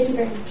 Thank you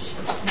very much.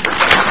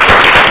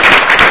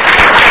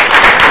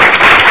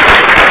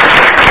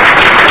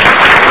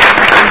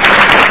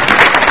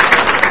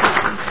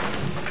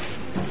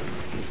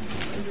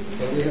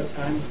 We have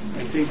time,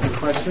 I think, for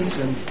questions,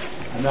 and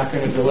I'm not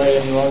going to delay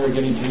any longer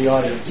getting to the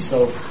audience.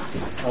 So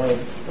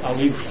I'll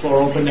leave the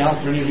floor open now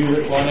for any of you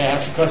that want to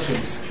ask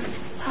questions,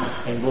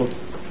 and we'll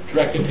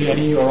direct it to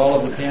any or all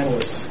of the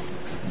panelists.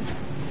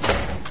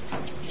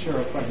 Sure,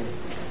 up front here.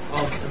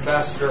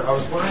 Ambassador, I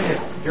was wondering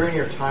if during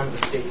your time at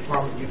the State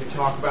Department you could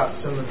talk about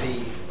some of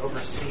the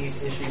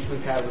overseas issues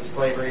we've had with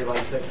slavery,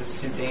 like such as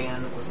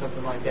Sudan or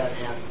something like that,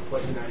 and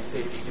what the United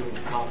States is doing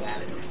to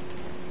combat it.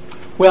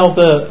 Well,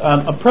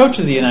 the approach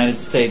of the United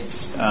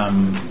States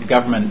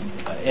government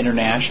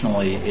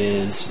internationally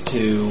is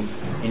to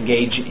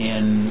engage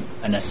in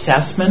an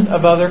assessment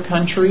of other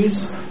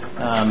countries,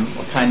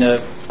 a kind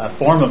of a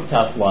form of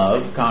tough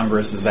love.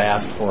 Congress has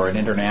asked for an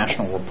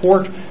international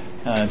report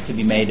to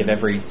be made of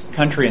every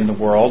country in the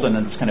world, and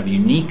it's kind of a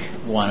unique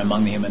one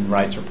among the human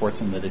rights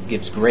reports in that it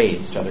gives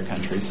grades to other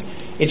countries.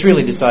 It's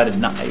really designed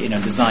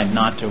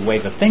not to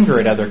wave a finger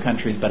at other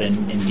countries, but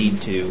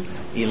indeed to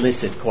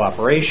elicit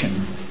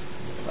cooperation.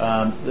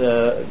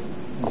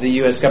 The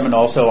U.S. government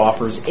also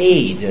offers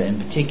aid, in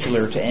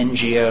particular to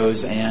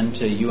NGOs and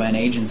to UN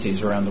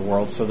agencies around the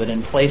world, so that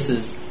in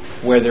places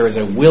where there is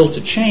a will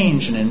to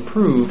change and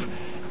improve,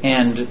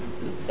 and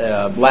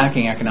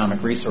lacking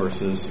economic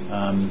resources,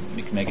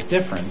 you can make a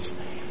difference.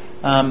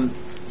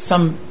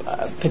 Some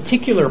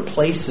particular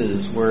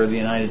places where the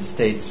United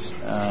States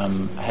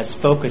has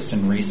focused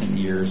in recent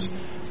years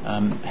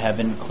have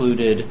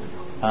included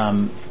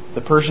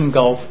the Persian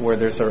Gulf, where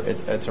it's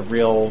a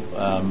real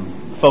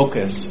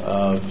focus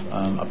of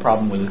a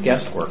problem with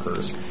guest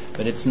workers,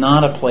 but it's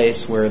not a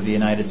place where the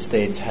United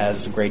States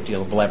has a great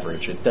deal of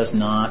leverage. It does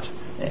not,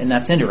 and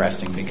that's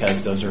interesting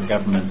because those are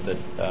governments that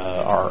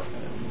are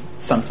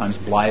sometimes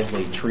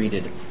blithely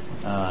treated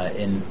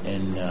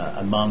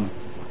among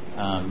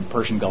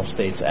Persian Gulf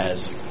states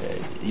as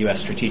U.S.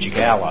 strategic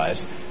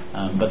allies.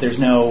 But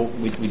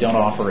we don't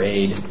offer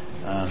aid.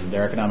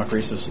 Their economic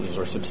resources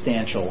are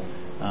substantial.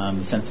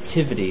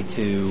 Sensitivity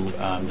to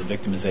the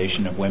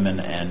victimization of women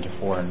and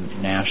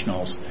foreign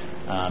nationals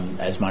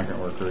as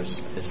migrant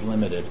workers is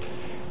limited.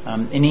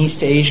 In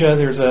East Asia,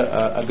 there's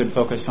a good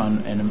focus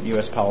in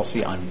U.S.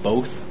 policy on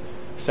both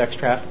sex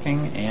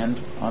trafficking and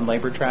on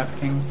labor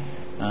trafficking.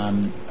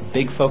 A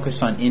big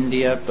focus on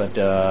India, but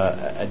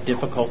a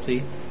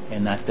difficulty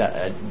in that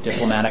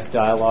diplomatic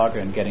dialogue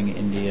and getting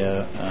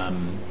India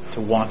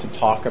to want to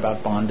talk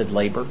about bonded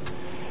labor.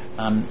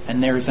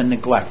 And there's a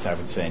neglect, I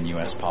would say, in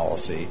U.S.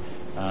 policy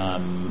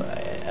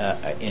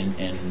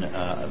in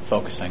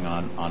focusing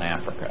on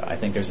Africa. I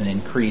think there's an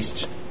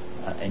increased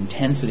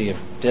intensity of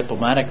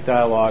diplomatic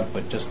dialogue,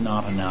 but just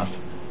not enough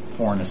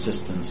foreign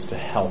assistance to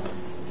help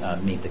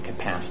meet the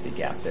capacity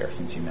gap there,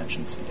 since you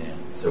mentioned Sudan.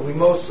 So we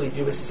mostly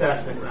do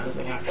assessment rather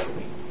than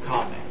actually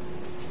combat.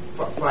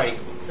 Fighting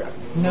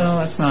trafficking. No,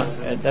 that's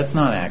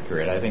not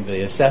accurate. I think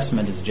the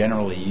assessment is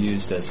generally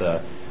used as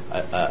a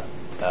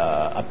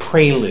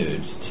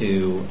prelude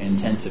to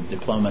intensive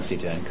diplomacy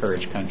to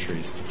encourage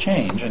countries to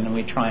change, and then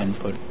we try and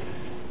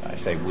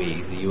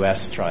the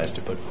U.S. tries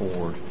to put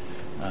forward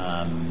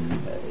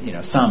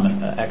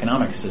some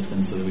economic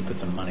assistance so that we put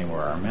some money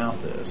where our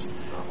mouth is.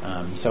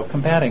 So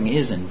combating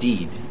is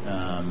indeed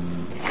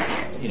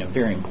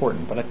very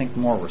important, but I think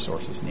more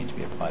resources need to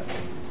be applied.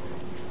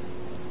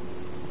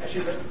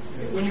 Actually,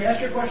 when you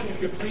ask your question,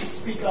 if you could please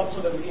speak up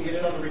so that we can get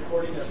it on the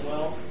recording as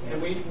well.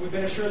 And we've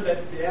been assured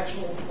that the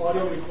actual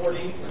audio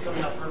recording is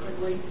coming out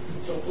perfectly.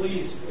 So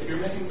please, if you're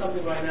missing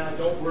something right now,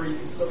 don't worry. You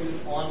can still get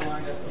it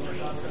online at the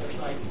Mershon Center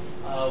site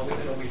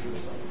within a week or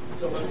so.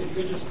 So but if you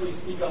could just please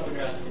speak up when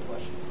you're asking your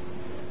questions.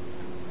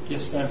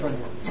 Yes, stand in front.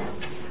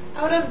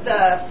 Out of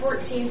the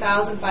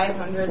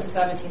 14,500 to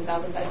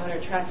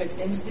 17,500 trafficked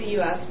into the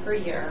U.S. per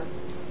year,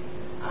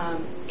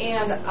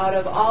 and out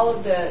of all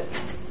of the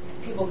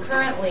people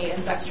currently in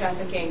sex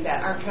trafficking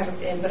that aren't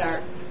trafficked in but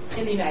are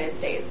in the United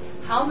States,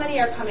 how many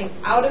are coming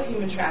out of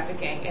human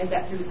trafficking? Is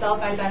that through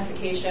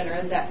self-identification, or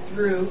is that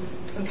through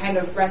some kind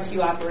of rescue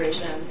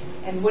operation?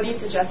 And what do you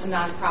suggest to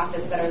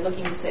nonprofits that are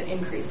looking to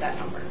increase that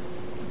number?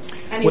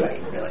 Anybody,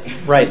 really.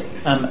 Right.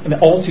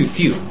 All too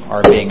few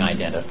are being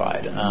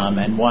identified.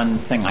 And one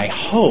thing I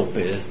hope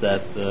is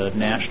that the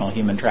National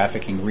Human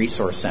Trafficking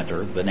Resource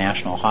Center, the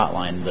national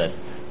hotline that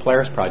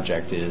Polaris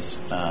Project is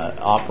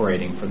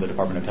operating for the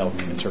Department of Health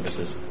and Human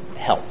Services,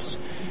 helps.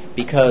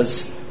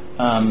 Because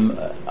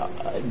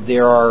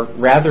there are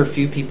rather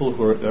few people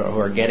who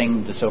are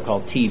getting the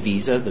so-called T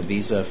visa, the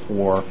visa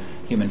for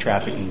human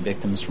trafficking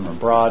victims from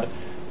abroad.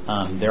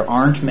 There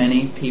aren't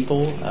many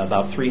people,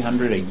 about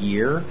 300 a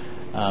year,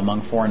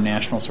 among foreign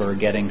nationals who are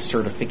getting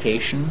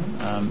certification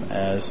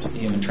as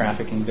human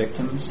trafficking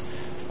victims.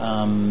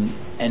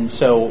 And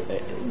so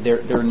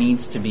there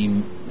needs to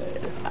be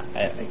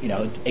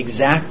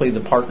exactly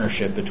the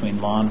partnership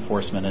between law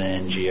enforcement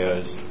and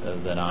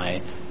NGOs that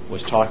I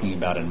was talking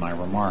about in my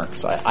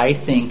remarks. I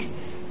think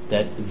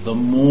that the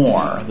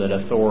more that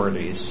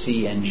authorities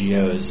see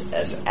NGOs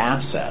as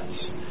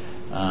assets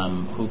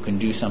who can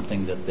do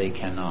something that they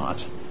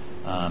cannot,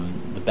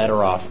 the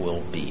better off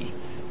we'll be.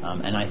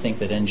 And I think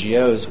that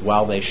NGOs,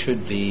 while they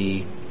should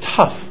be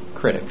tough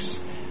critics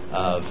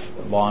of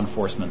law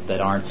enforcement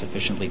that aren't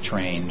sufficiently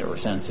trained or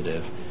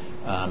sensitive,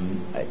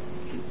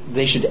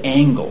 they should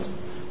angle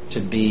to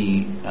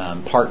be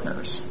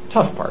partners,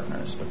 tough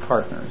partners, but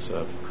partners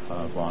of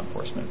law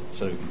enforcement,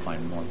 so we can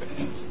find more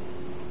victims.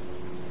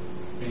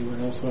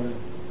 Anyone else want to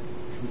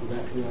go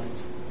back to the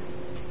audience?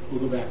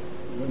 We'll go back.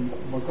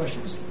 More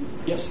questions?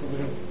 Yes, over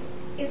there.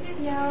 Is it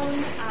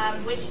known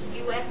which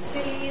U.S.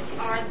 cities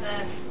are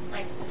the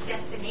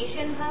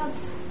destination hubs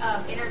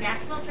of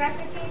international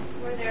trafficking,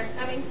 where they're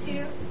coming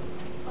to?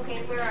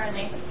 Okay, where are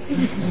they?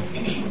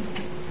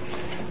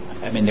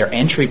 They're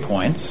entry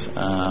points,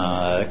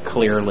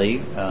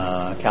 clearly.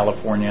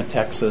 California,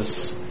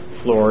 Texas,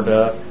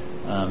 Florida,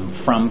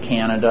 from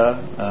Canada,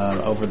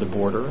 over the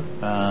border.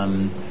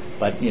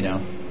 But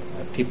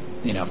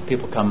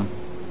people come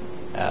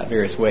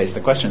various ways.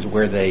 The question is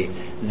where they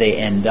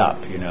end up.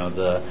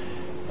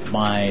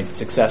 My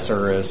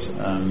successor as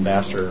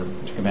ambassador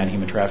to combat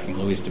human trafficking,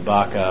 Luis de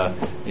Baca,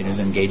 is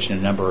engaged in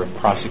a number of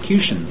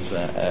prosecutions,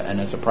 and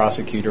as a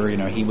prosecutor,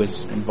 he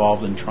was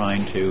involved in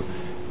trying to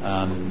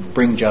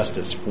bring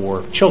justice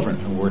for children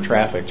who were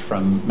trafficked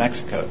from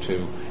Mexico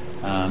to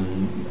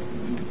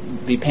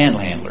be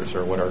panhandlers,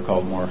 or what are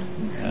called more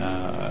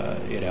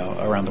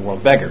around the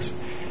world beggars.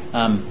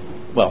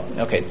 Well,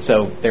 okay,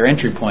 so their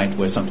entry point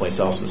was someplace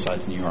else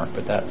besides New York,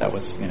 but that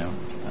was,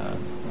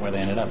 where they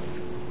ended up.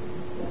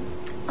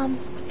 I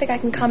think I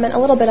can comment a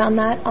little bit on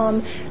that.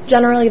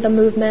 Generally, the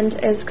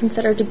movement is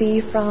considered to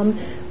be from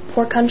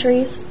poor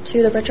countries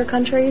to the richer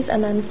countries,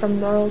 and then from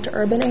rural to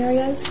urban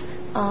areas.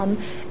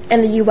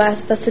 In the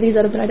U.S., the cities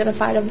that have been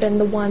identified have been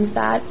the ones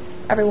that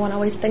everyone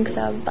always thinks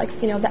of,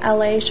 like, the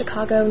L.A.,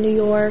 Chicago, New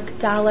York,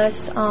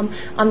 Dallas,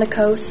 on the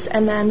coast,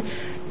 and then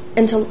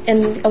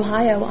in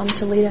Ohio,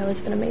 Toledo has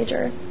been a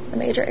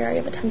major area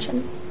of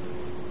attention.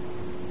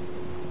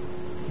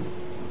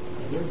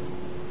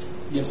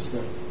 Yes,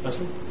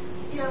 Leslie?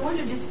 Yeah, I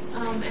wondered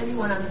if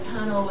anyone on the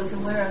panel was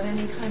aware of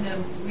any kind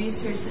of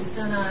research that's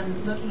done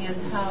on looking at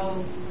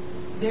how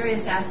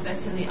various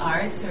aspects in the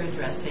arts are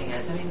addressing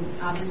it. I mean,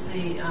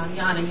 obviously,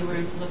 Jana, you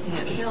were looking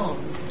at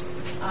films.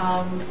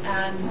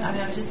 And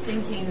I was just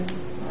thinking,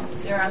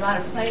 there are a lot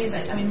of plays.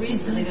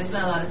 Recently there's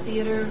been a lot of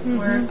theater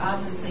work,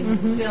 obviously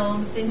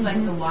films, things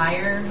like The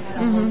Wire had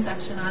a whole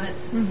section on it.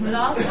 But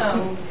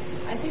also,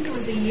 I think it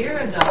was a year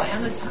ago,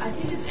 I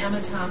think it's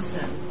Emma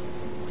Thompson,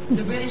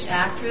 the British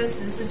actress.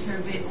 This is her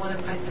big one.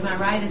 Am I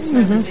right? It's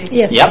her big.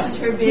 Yes. This is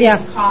her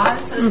big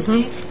cause, so to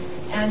speak.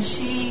 And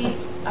she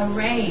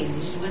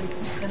arranged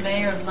with the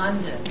mayor of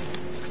London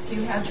to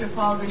have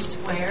Trafalgar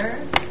Square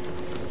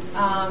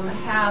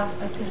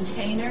have a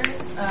container,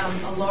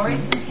 a lorry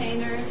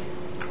container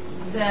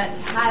that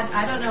had,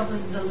 I don't know if it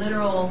was the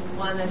literal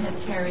one that had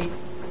carried,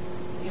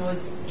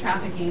 was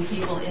trafficking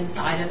people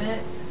inside of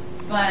it,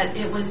 but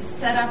it was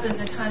set up as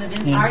a kind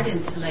of art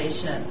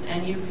installation,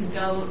 and you could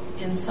go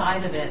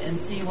inside of it and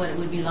see what it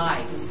would be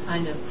like. It was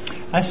kind of...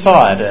 I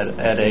saw it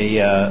at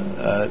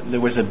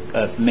there was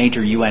a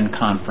major UN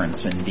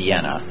conference in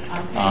Vienna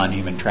on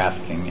human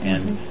trafficking,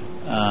 and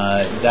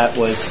that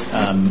was,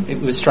 it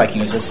was striking.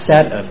 It was a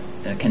set of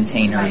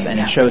containers, and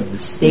it showed the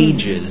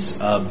stages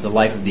of the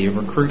life of the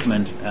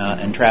recruitment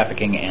and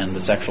trafficking and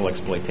the sexual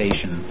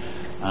exploitation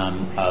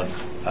of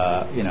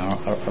a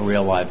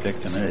real live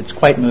victim. It's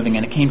quite moving,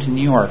 and it came to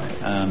New York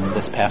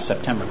this past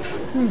September.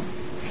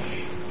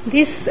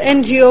 This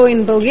NGO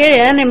in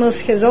Bulgaria,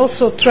 Animals, has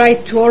also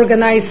tried to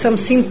organize some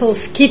simple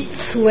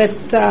skits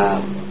with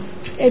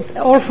at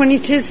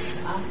orphanages.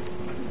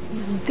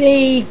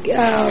 They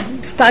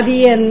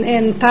study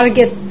and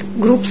target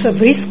groups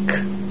of risk,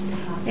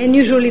 and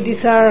usually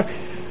these are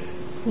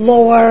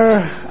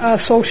lower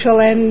social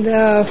and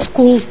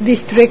school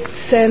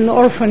districts and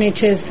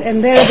orphanages,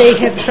 and there they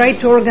have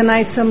tried to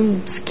organize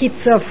some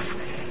skits of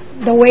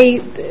the way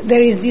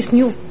there is this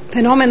new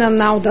phenomenon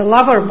now, the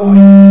lover boy,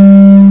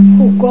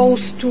 who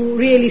goes to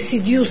really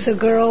seduce a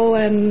girl,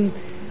 and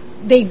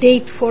they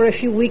date for a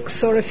few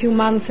weeks or a few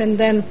months, and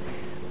then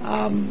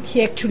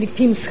he actually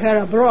pimps her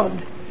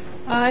abroad.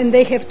 And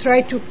they have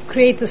tried to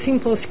create a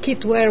simple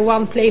skit where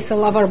one plays a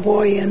lover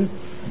boy, and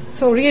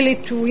so really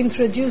to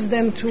introduce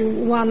them to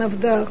one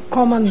of the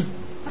common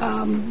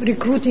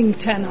recruiting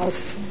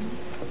channels.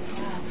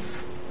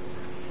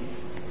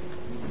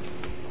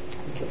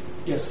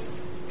 Yes.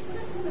 What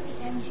are some of the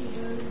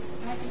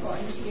practical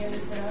NGOs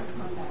that are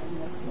combating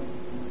this?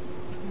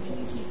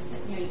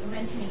 You're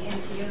mentioning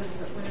NGOs,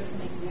 but what are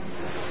some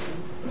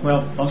examples?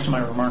 Well, most of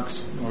my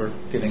remarks were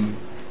giving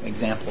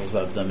examples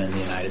of them in the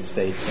United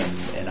States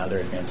and in other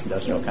advanced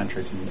industrial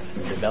countries and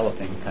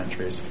developing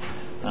countries.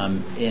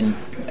 In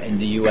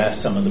the U.S.,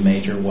 some of the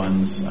major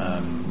ones,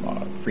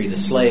 Free the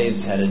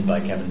Slaves, headed by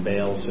Kevin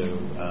Bales, who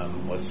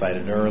was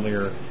cited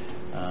earlier,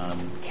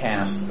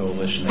 CAST,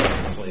 Coalition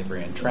Against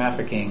Slavery and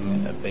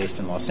Trafficking, based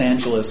in Los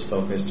Angeles,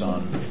 focused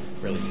on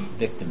really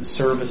victim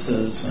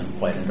services and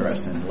quite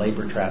interested in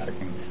labor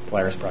trafficking.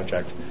 Polaris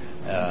Project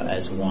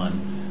as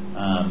one.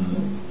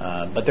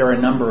 But there are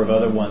a number of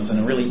other ones, and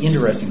a really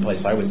interesting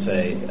place, I would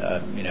say,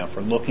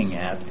 for looking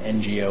at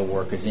NGO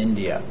work is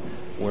India,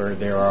 where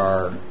there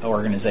are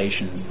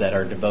organizations that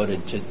are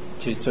devoted to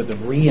sort of the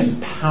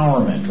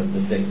re-empowerment of the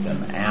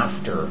victim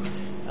after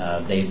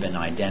they've been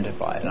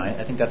identified. And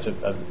I think that's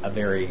a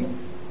very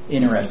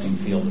interesting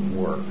field of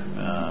work.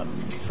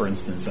 For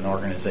instance, an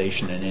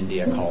organization in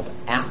India called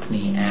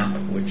Apni App,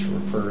 which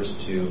refers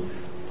to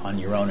On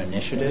Your Own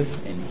Initiative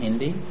in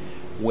Hindi,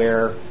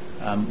 where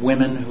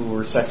women who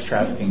were sex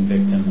trafficking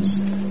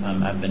victims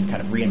have been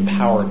kind of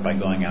re-empowered by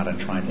going out and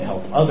trying to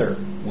help other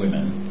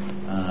women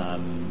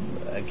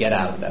get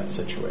out of that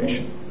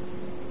situation.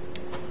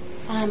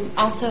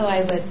 Also,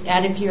 I would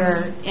add, if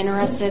you're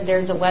interested,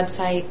 there's a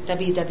website,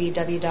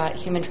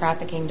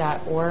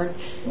 www.humantrafficking.org. I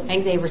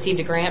think they received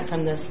a grant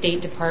from the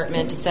State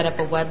Department to set up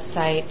a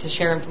website to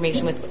share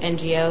information with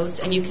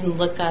NGOs, and you can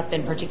look up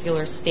in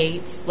particular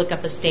states, look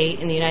up a state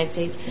in the United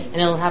States, and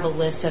it'll have a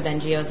list of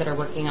NGOs that are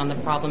working on the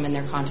problem and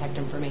their contact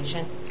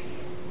information.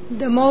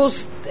 The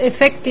most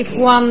effective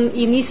one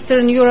in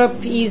Eastern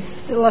Europe is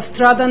La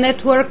Strada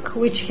Network,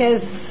 which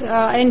has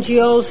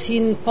NGOs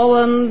in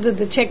Poland,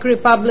 the Czech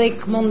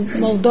Republic,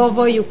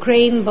 Moldova,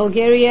 Ukraine,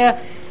 Bulgaria,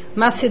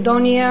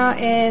 Macedonia,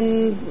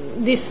 and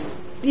this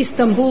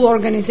Istanbul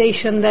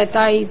organization that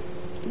I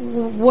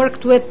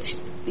worked with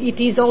it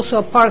is also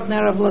a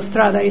partner of La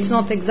Strada. It's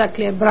not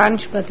exactly a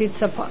branch, but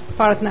it's a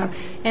partner.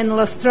 And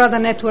La Strada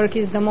network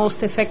is the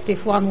most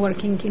effective one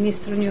working in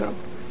Eastern Europe.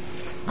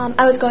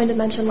 I was going to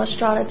mention La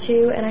Strada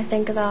too, and I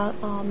think the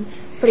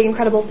pretty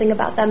incredible thing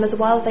about them as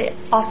well is they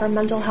offer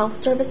mental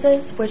health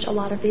services, which a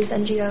lot of these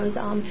NGOs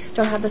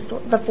don't have the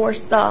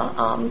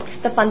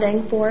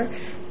funding for.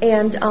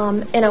 And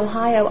in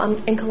Ohio,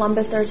 in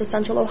Columbus, there's a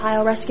Central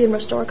Ohio Rescue and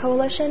Restore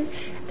Coalition.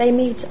 They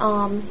meet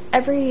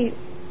every, I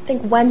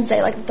think,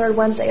 Wednesday, like the third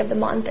Wednesday of the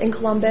month in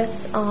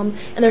Columbus, and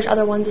there's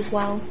other ones as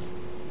well.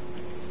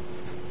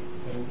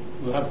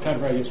 We'll have time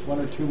for, I guess, one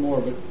or two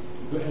more, but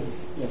go ahead.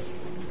 Yes.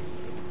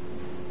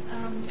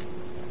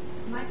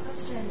 My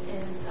question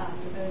is for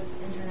both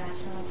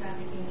international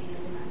trafficking and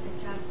domestic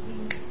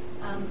trafficking.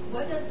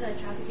 What does the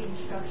trafficking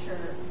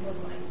structure look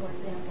like? For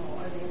example,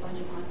 are they a bunch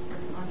of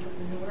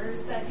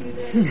entrepreneurs that do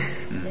this?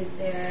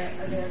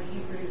 Are there a few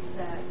groups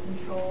that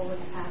control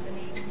what's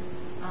happening?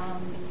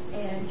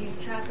 And do you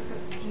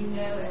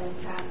know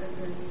if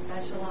traffickers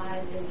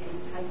specialize in a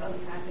type of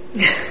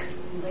trafficking,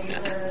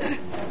 labor,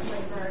 sex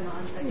labor,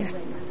 non-sex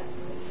labor?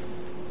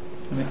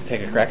 Let me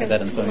take a crack at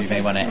that, and some of you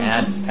may want to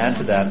add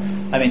to that.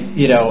 I mean,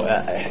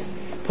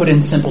 put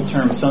in simple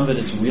terms, some of it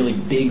is really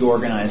big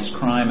organized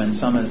crime, and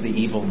some is the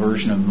evil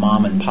version of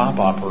mom and pop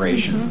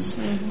operations,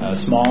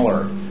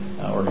 smaller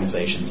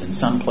organizations. In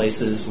some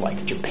places,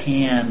 like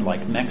Japan,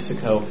 like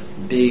Mexico,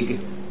 big,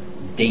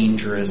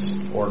 dangerous,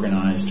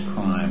 organized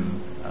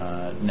crime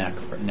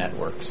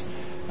networks.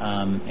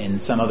 In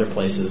some other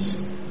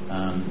places,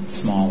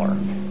 smaller.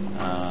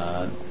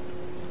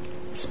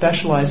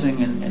 Specializing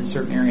in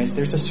certain areas,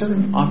 there's a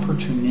certain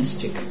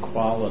opportunistic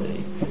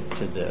quality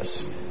to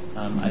this.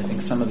 I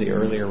think some of the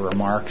earlier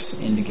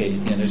remarks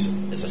indicated,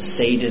 there's a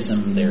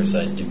sadism, there's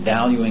a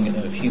devaluing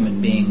of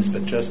human beings,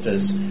 but just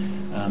as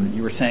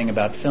you were saying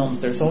about films,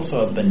 there's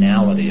also a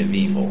banality of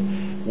evil,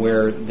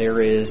 where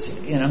there is,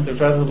 there's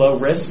rather low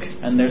risk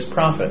and there's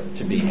profit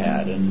to be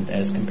had. And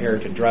as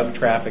compared to drug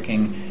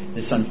trafficking,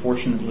 this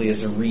unfortunately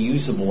is a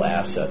reusable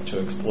asset to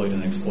exploit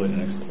and exploit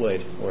and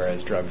exploit,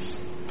 whereas drugs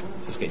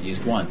just get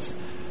used once.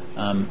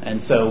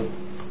 And so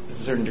there's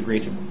a certain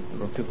degree to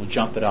where people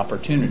jump at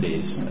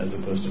opportunities as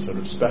opposed to sort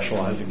of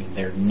specializing in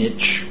their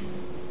niche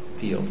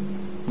field.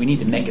 We need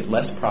to make it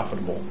less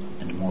profitable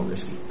and more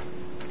risky.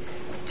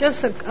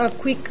 Just a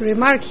quick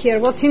remark here.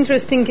 What's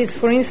interesting is,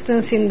 for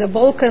instance, in the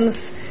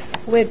Balkans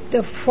with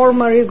the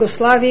former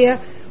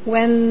Yugoslavia,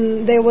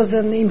 when there was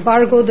an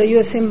embargo, the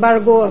U.S.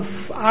 embargo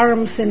of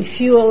arms and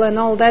fuel and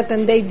all that,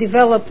 and they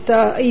developed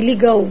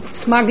illegal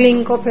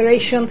smuggling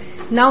operation.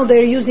 Now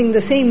they're using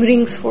the same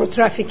rings for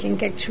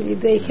trafficking, actually.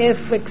 They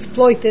have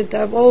exploited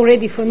an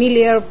already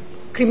familiar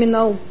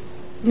criminal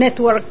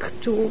network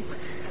to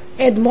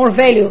add more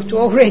value to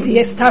already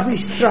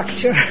established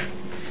structure.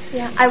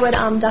 Yeah, I would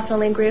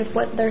definitely agree with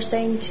what they're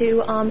saying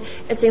too.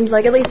 It seems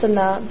like, at least in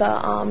the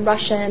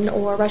Russian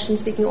or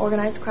Russian-speaking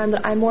organized crime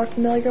that I'm more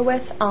familiar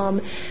with,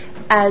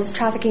 as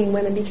trafficking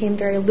women became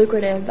very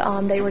lucrative,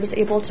 they were just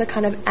able to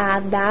kind of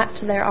add that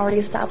to their already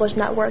established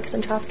networks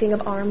and trafficking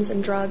of arms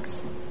and drugs.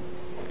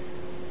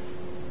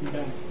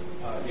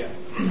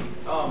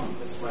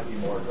 This might be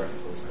more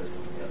directed towards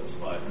Kristen than the others,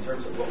 but in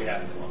terms of what we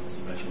have in Columbus,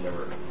 you mentioned there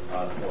were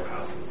 4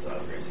 houses,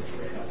 Grace City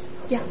Ray House,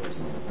 and a couple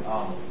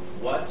others.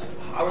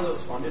 How are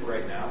those funded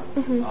right now?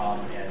 And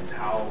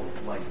how,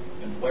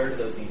 and where do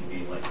those need to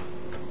be?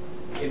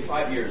 In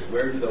 5 years,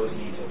 where do those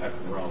need to have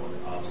grown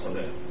so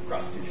that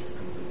prostitution is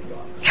completely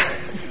gone?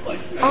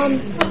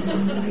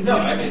 No,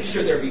 I mean,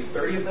 should there be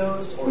 30 of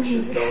those, or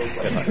should those,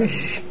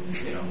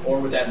 or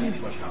would that be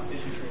too much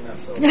competition between them?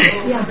 So,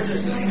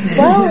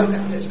 Well,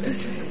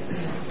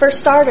 for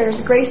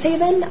starters, Grace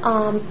Haven,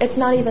 it's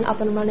not even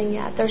up and running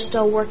yet. They're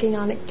still working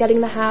on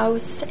getting the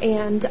house,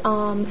 and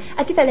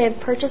I think that they have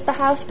purchased the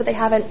house, but they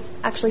haven't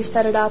actually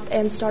set it up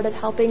and started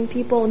helping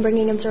people and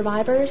bringing in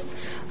survivors.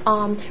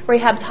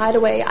 Rahab's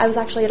Hideaway, I was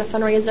actually at a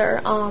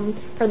fundraiser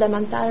for them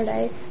on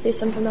Saturday. See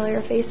some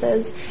familiar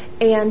faces,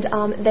 and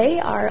they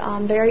are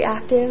very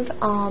active.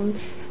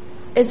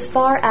 As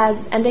far as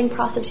ending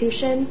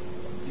prostitution,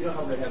 do you know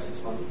how Rahab's is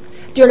funded?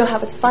 Do you know how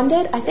it's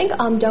funded? I think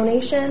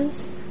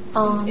donations.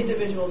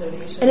 Individual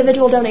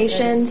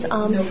donations.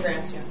 No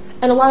grants, yeah.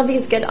 And a lot of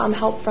these get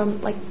help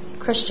from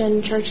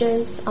Christian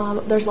churches.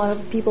 There's a lot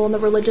of people in the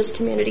religious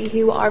community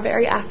who are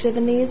very active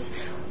in these.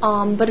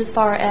 But as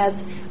far as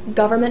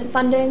government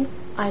funding,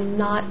 I'm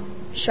not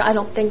sure. I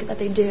don't think that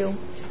they do.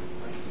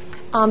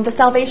 The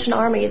Salvation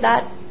Army,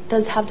 that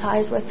does have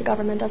ties with the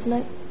government, doesn't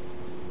it?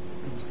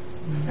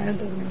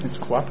 It's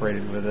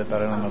cooperated with it,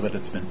 but I don't know that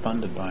it's been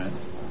funded by it.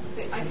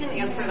 I can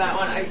answer that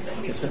one. I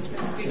hate to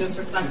be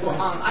disrespectful.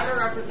 I'm a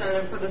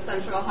representative for the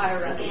Central Ohio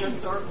Rescue and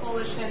Restore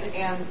Coalition,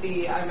 and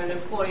I'm an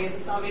employee of the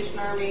Salvation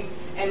Army,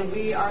 and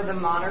we are the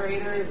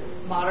moderators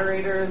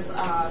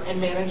and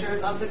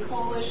managers of the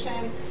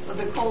coalition. But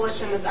the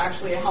coalition is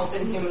actually a Health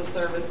and Human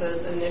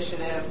Services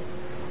initiative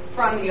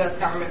from the U.S.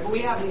 government, but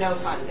we have no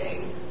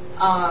funding.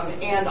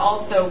 And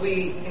also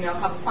we,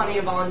 have plenty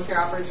of volunteer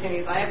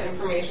opportunities. I have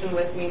information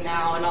with me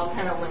now, and I'll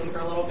kind of linger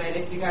a little bit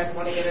if you guys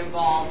want to get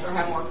involved or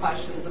have more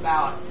questions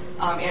about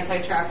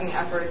anti-trafficking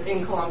efforts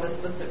in Columbus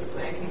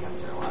specifically. I can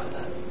answer a lot of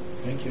those.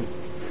 Thank you.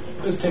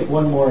 Let's take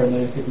one more, and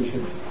then I think we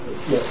should,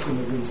 yes, in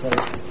the green side.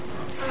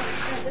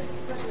 This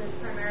question is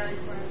primarily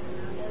for Ms.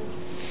 Hernandez.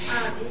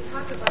 You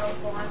talked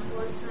about law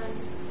enforcement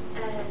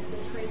and the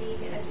training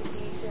and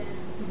education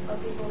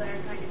of people that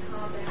are trying to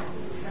combat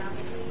human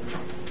trafficking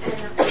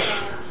and the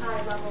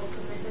high level of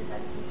commitment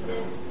that's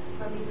needed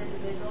from these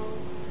individuals.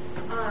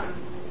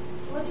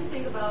 What do you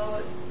think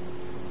about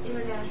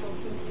international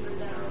peacekeepers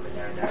that are over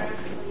there that are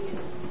actually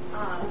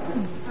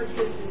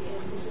partaking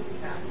in human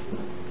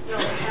trafficking?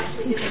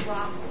 Actually in the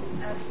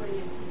brothels, actually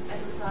at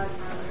massage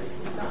parlors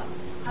and stuff.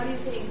 How do you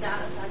think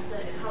that affects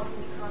it, and how can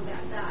we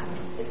combat that?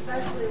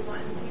 Especially when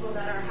people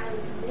that are highly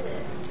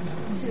committed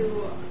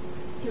to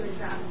human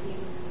trafficking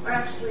are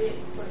actually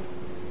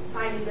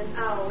finding this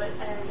out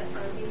and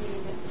are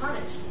being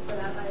punished for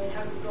that by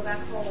having to go back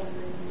home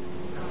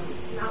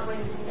and not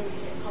wanting to make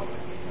it public.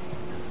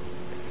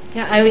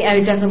 Yeah, I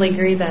would definitely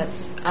agree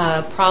that's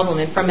a problem.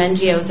 And from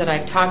NGOs that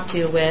I've talked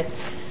to with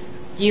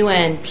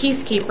UN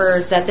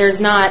peacekeepers, that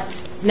there's not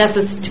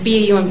to be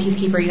a UN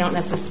peacekeeper, you don't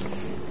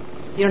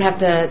have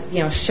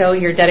to show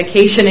your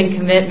dedication and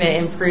commitment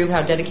and prove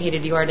how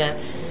dedicated you are to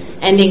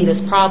ending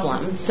this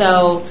problem.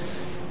 So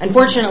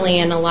unfortunately,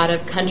 in a lot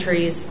of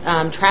countries,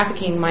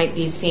 trafficking might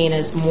be seen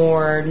as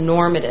more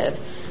normative.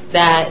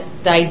 That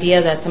the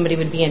idea that somebody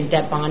would be in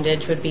debt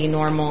bondage would be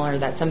normal, or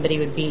that somebody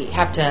would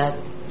have to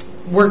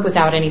work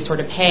without any sort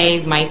of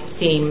pay might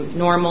seem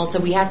normal. So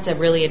we have to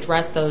really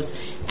address those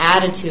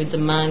attitudes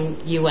among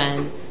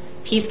UN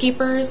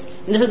peacekeepers.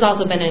 And this has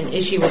also been an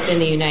issue within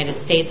the United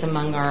States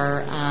among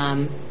our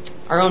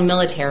own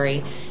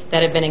military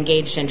that have been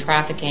engaged in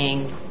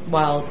trafficking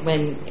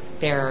when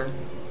they're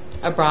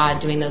abroad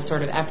doing those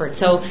sort of efforts.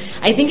 So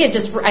I think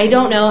I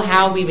don't know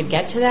how we would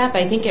get to that,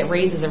 but I think it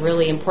raises a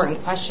really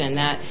important question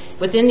that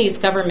within these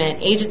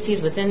government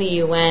agencies, within the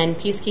UN,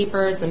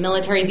 peacekeepers, the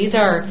military, these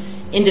are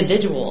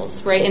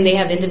individuals, right? And they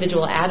have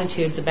individual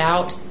attitudes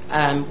about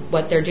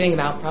what they're doing,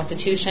 about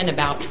prostitution,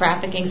 about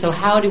trafficking. So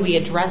how do we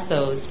address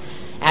those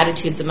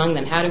attitudes among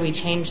them? How do we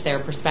change their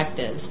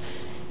perspectives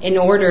in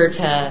order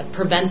to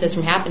prevent this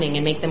from happening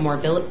and make them more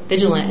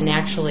vigilant in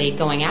actually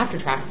going after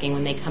trafficking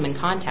when they come in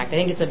contact? I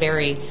think it's a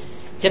very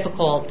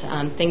difficult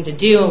thing to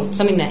do,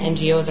 something that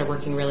NGOs are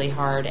working really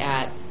hard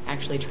at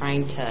actually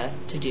trying to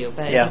do.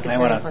 But I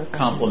want to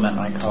compliment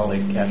my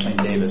colleague Kathleen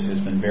Davis, who's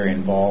been very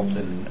involved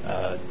in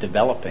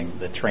developing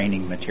the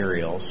training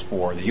materials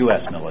for the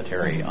U.S.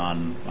 military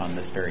on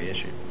this very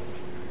issue,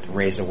 to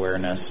raise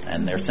awareness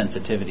and their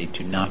sensitivity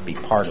to not be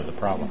part of the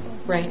problem.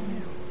 Right.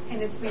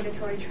 And it's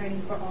mandatory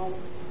training for all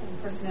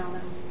personnel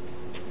now.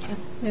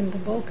 In the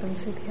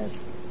Balkans, it has.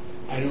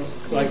 I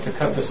don't like to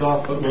cut this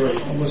off, but we're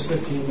almost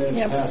 15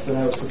 minutes past than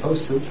I was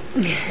supposed to.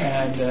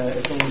 And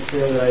it's only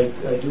fair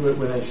that I do it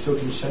when I still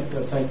can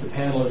thank the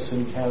panelists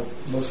and have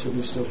most of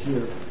you still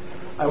here.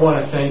 I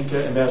want to thank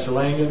Ambassador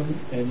Langen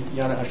and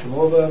Yana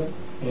Hashimova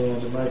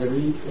and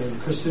Marguerite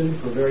and Kristen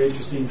for very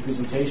interesting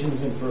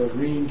presentations and for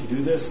agreeing to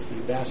do this, the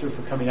ambassador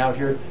for coming out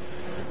here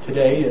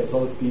today to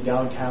both be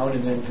downtown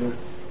and then to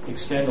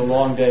extend a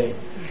long day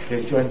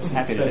to join us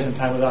and spend some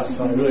time with us.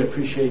 So I really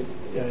appreciate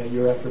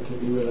your effort to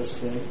be with us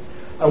today.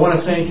 I want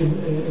to thank,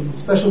 in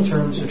special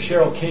terms,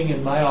 Cheryl King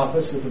in my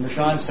office at the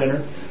Mershon Center,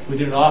 who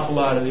did an awful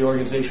lot of the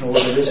organizational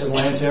work of this, and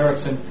Lance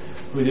Erickson,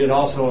 who did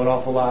also an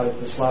awful lot at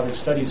the Slavic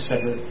Studies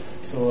Center.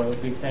 So a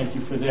big thank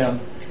you for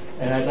them.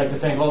 And I'd like to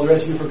thank all the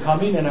rest of you for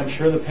coming, and I'm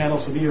sure the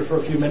panelists will be here for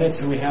a few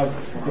minutes, and we have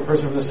the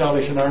person from the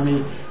Salvation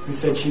Army who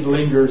said she'd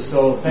linger.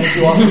 So thank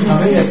you all for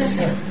coming.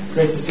 It's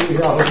great to see you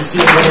here. I hope to see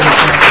you later.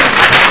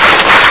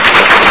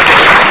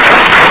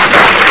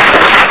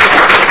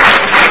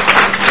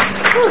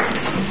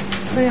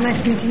 Very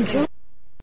nice meeting you.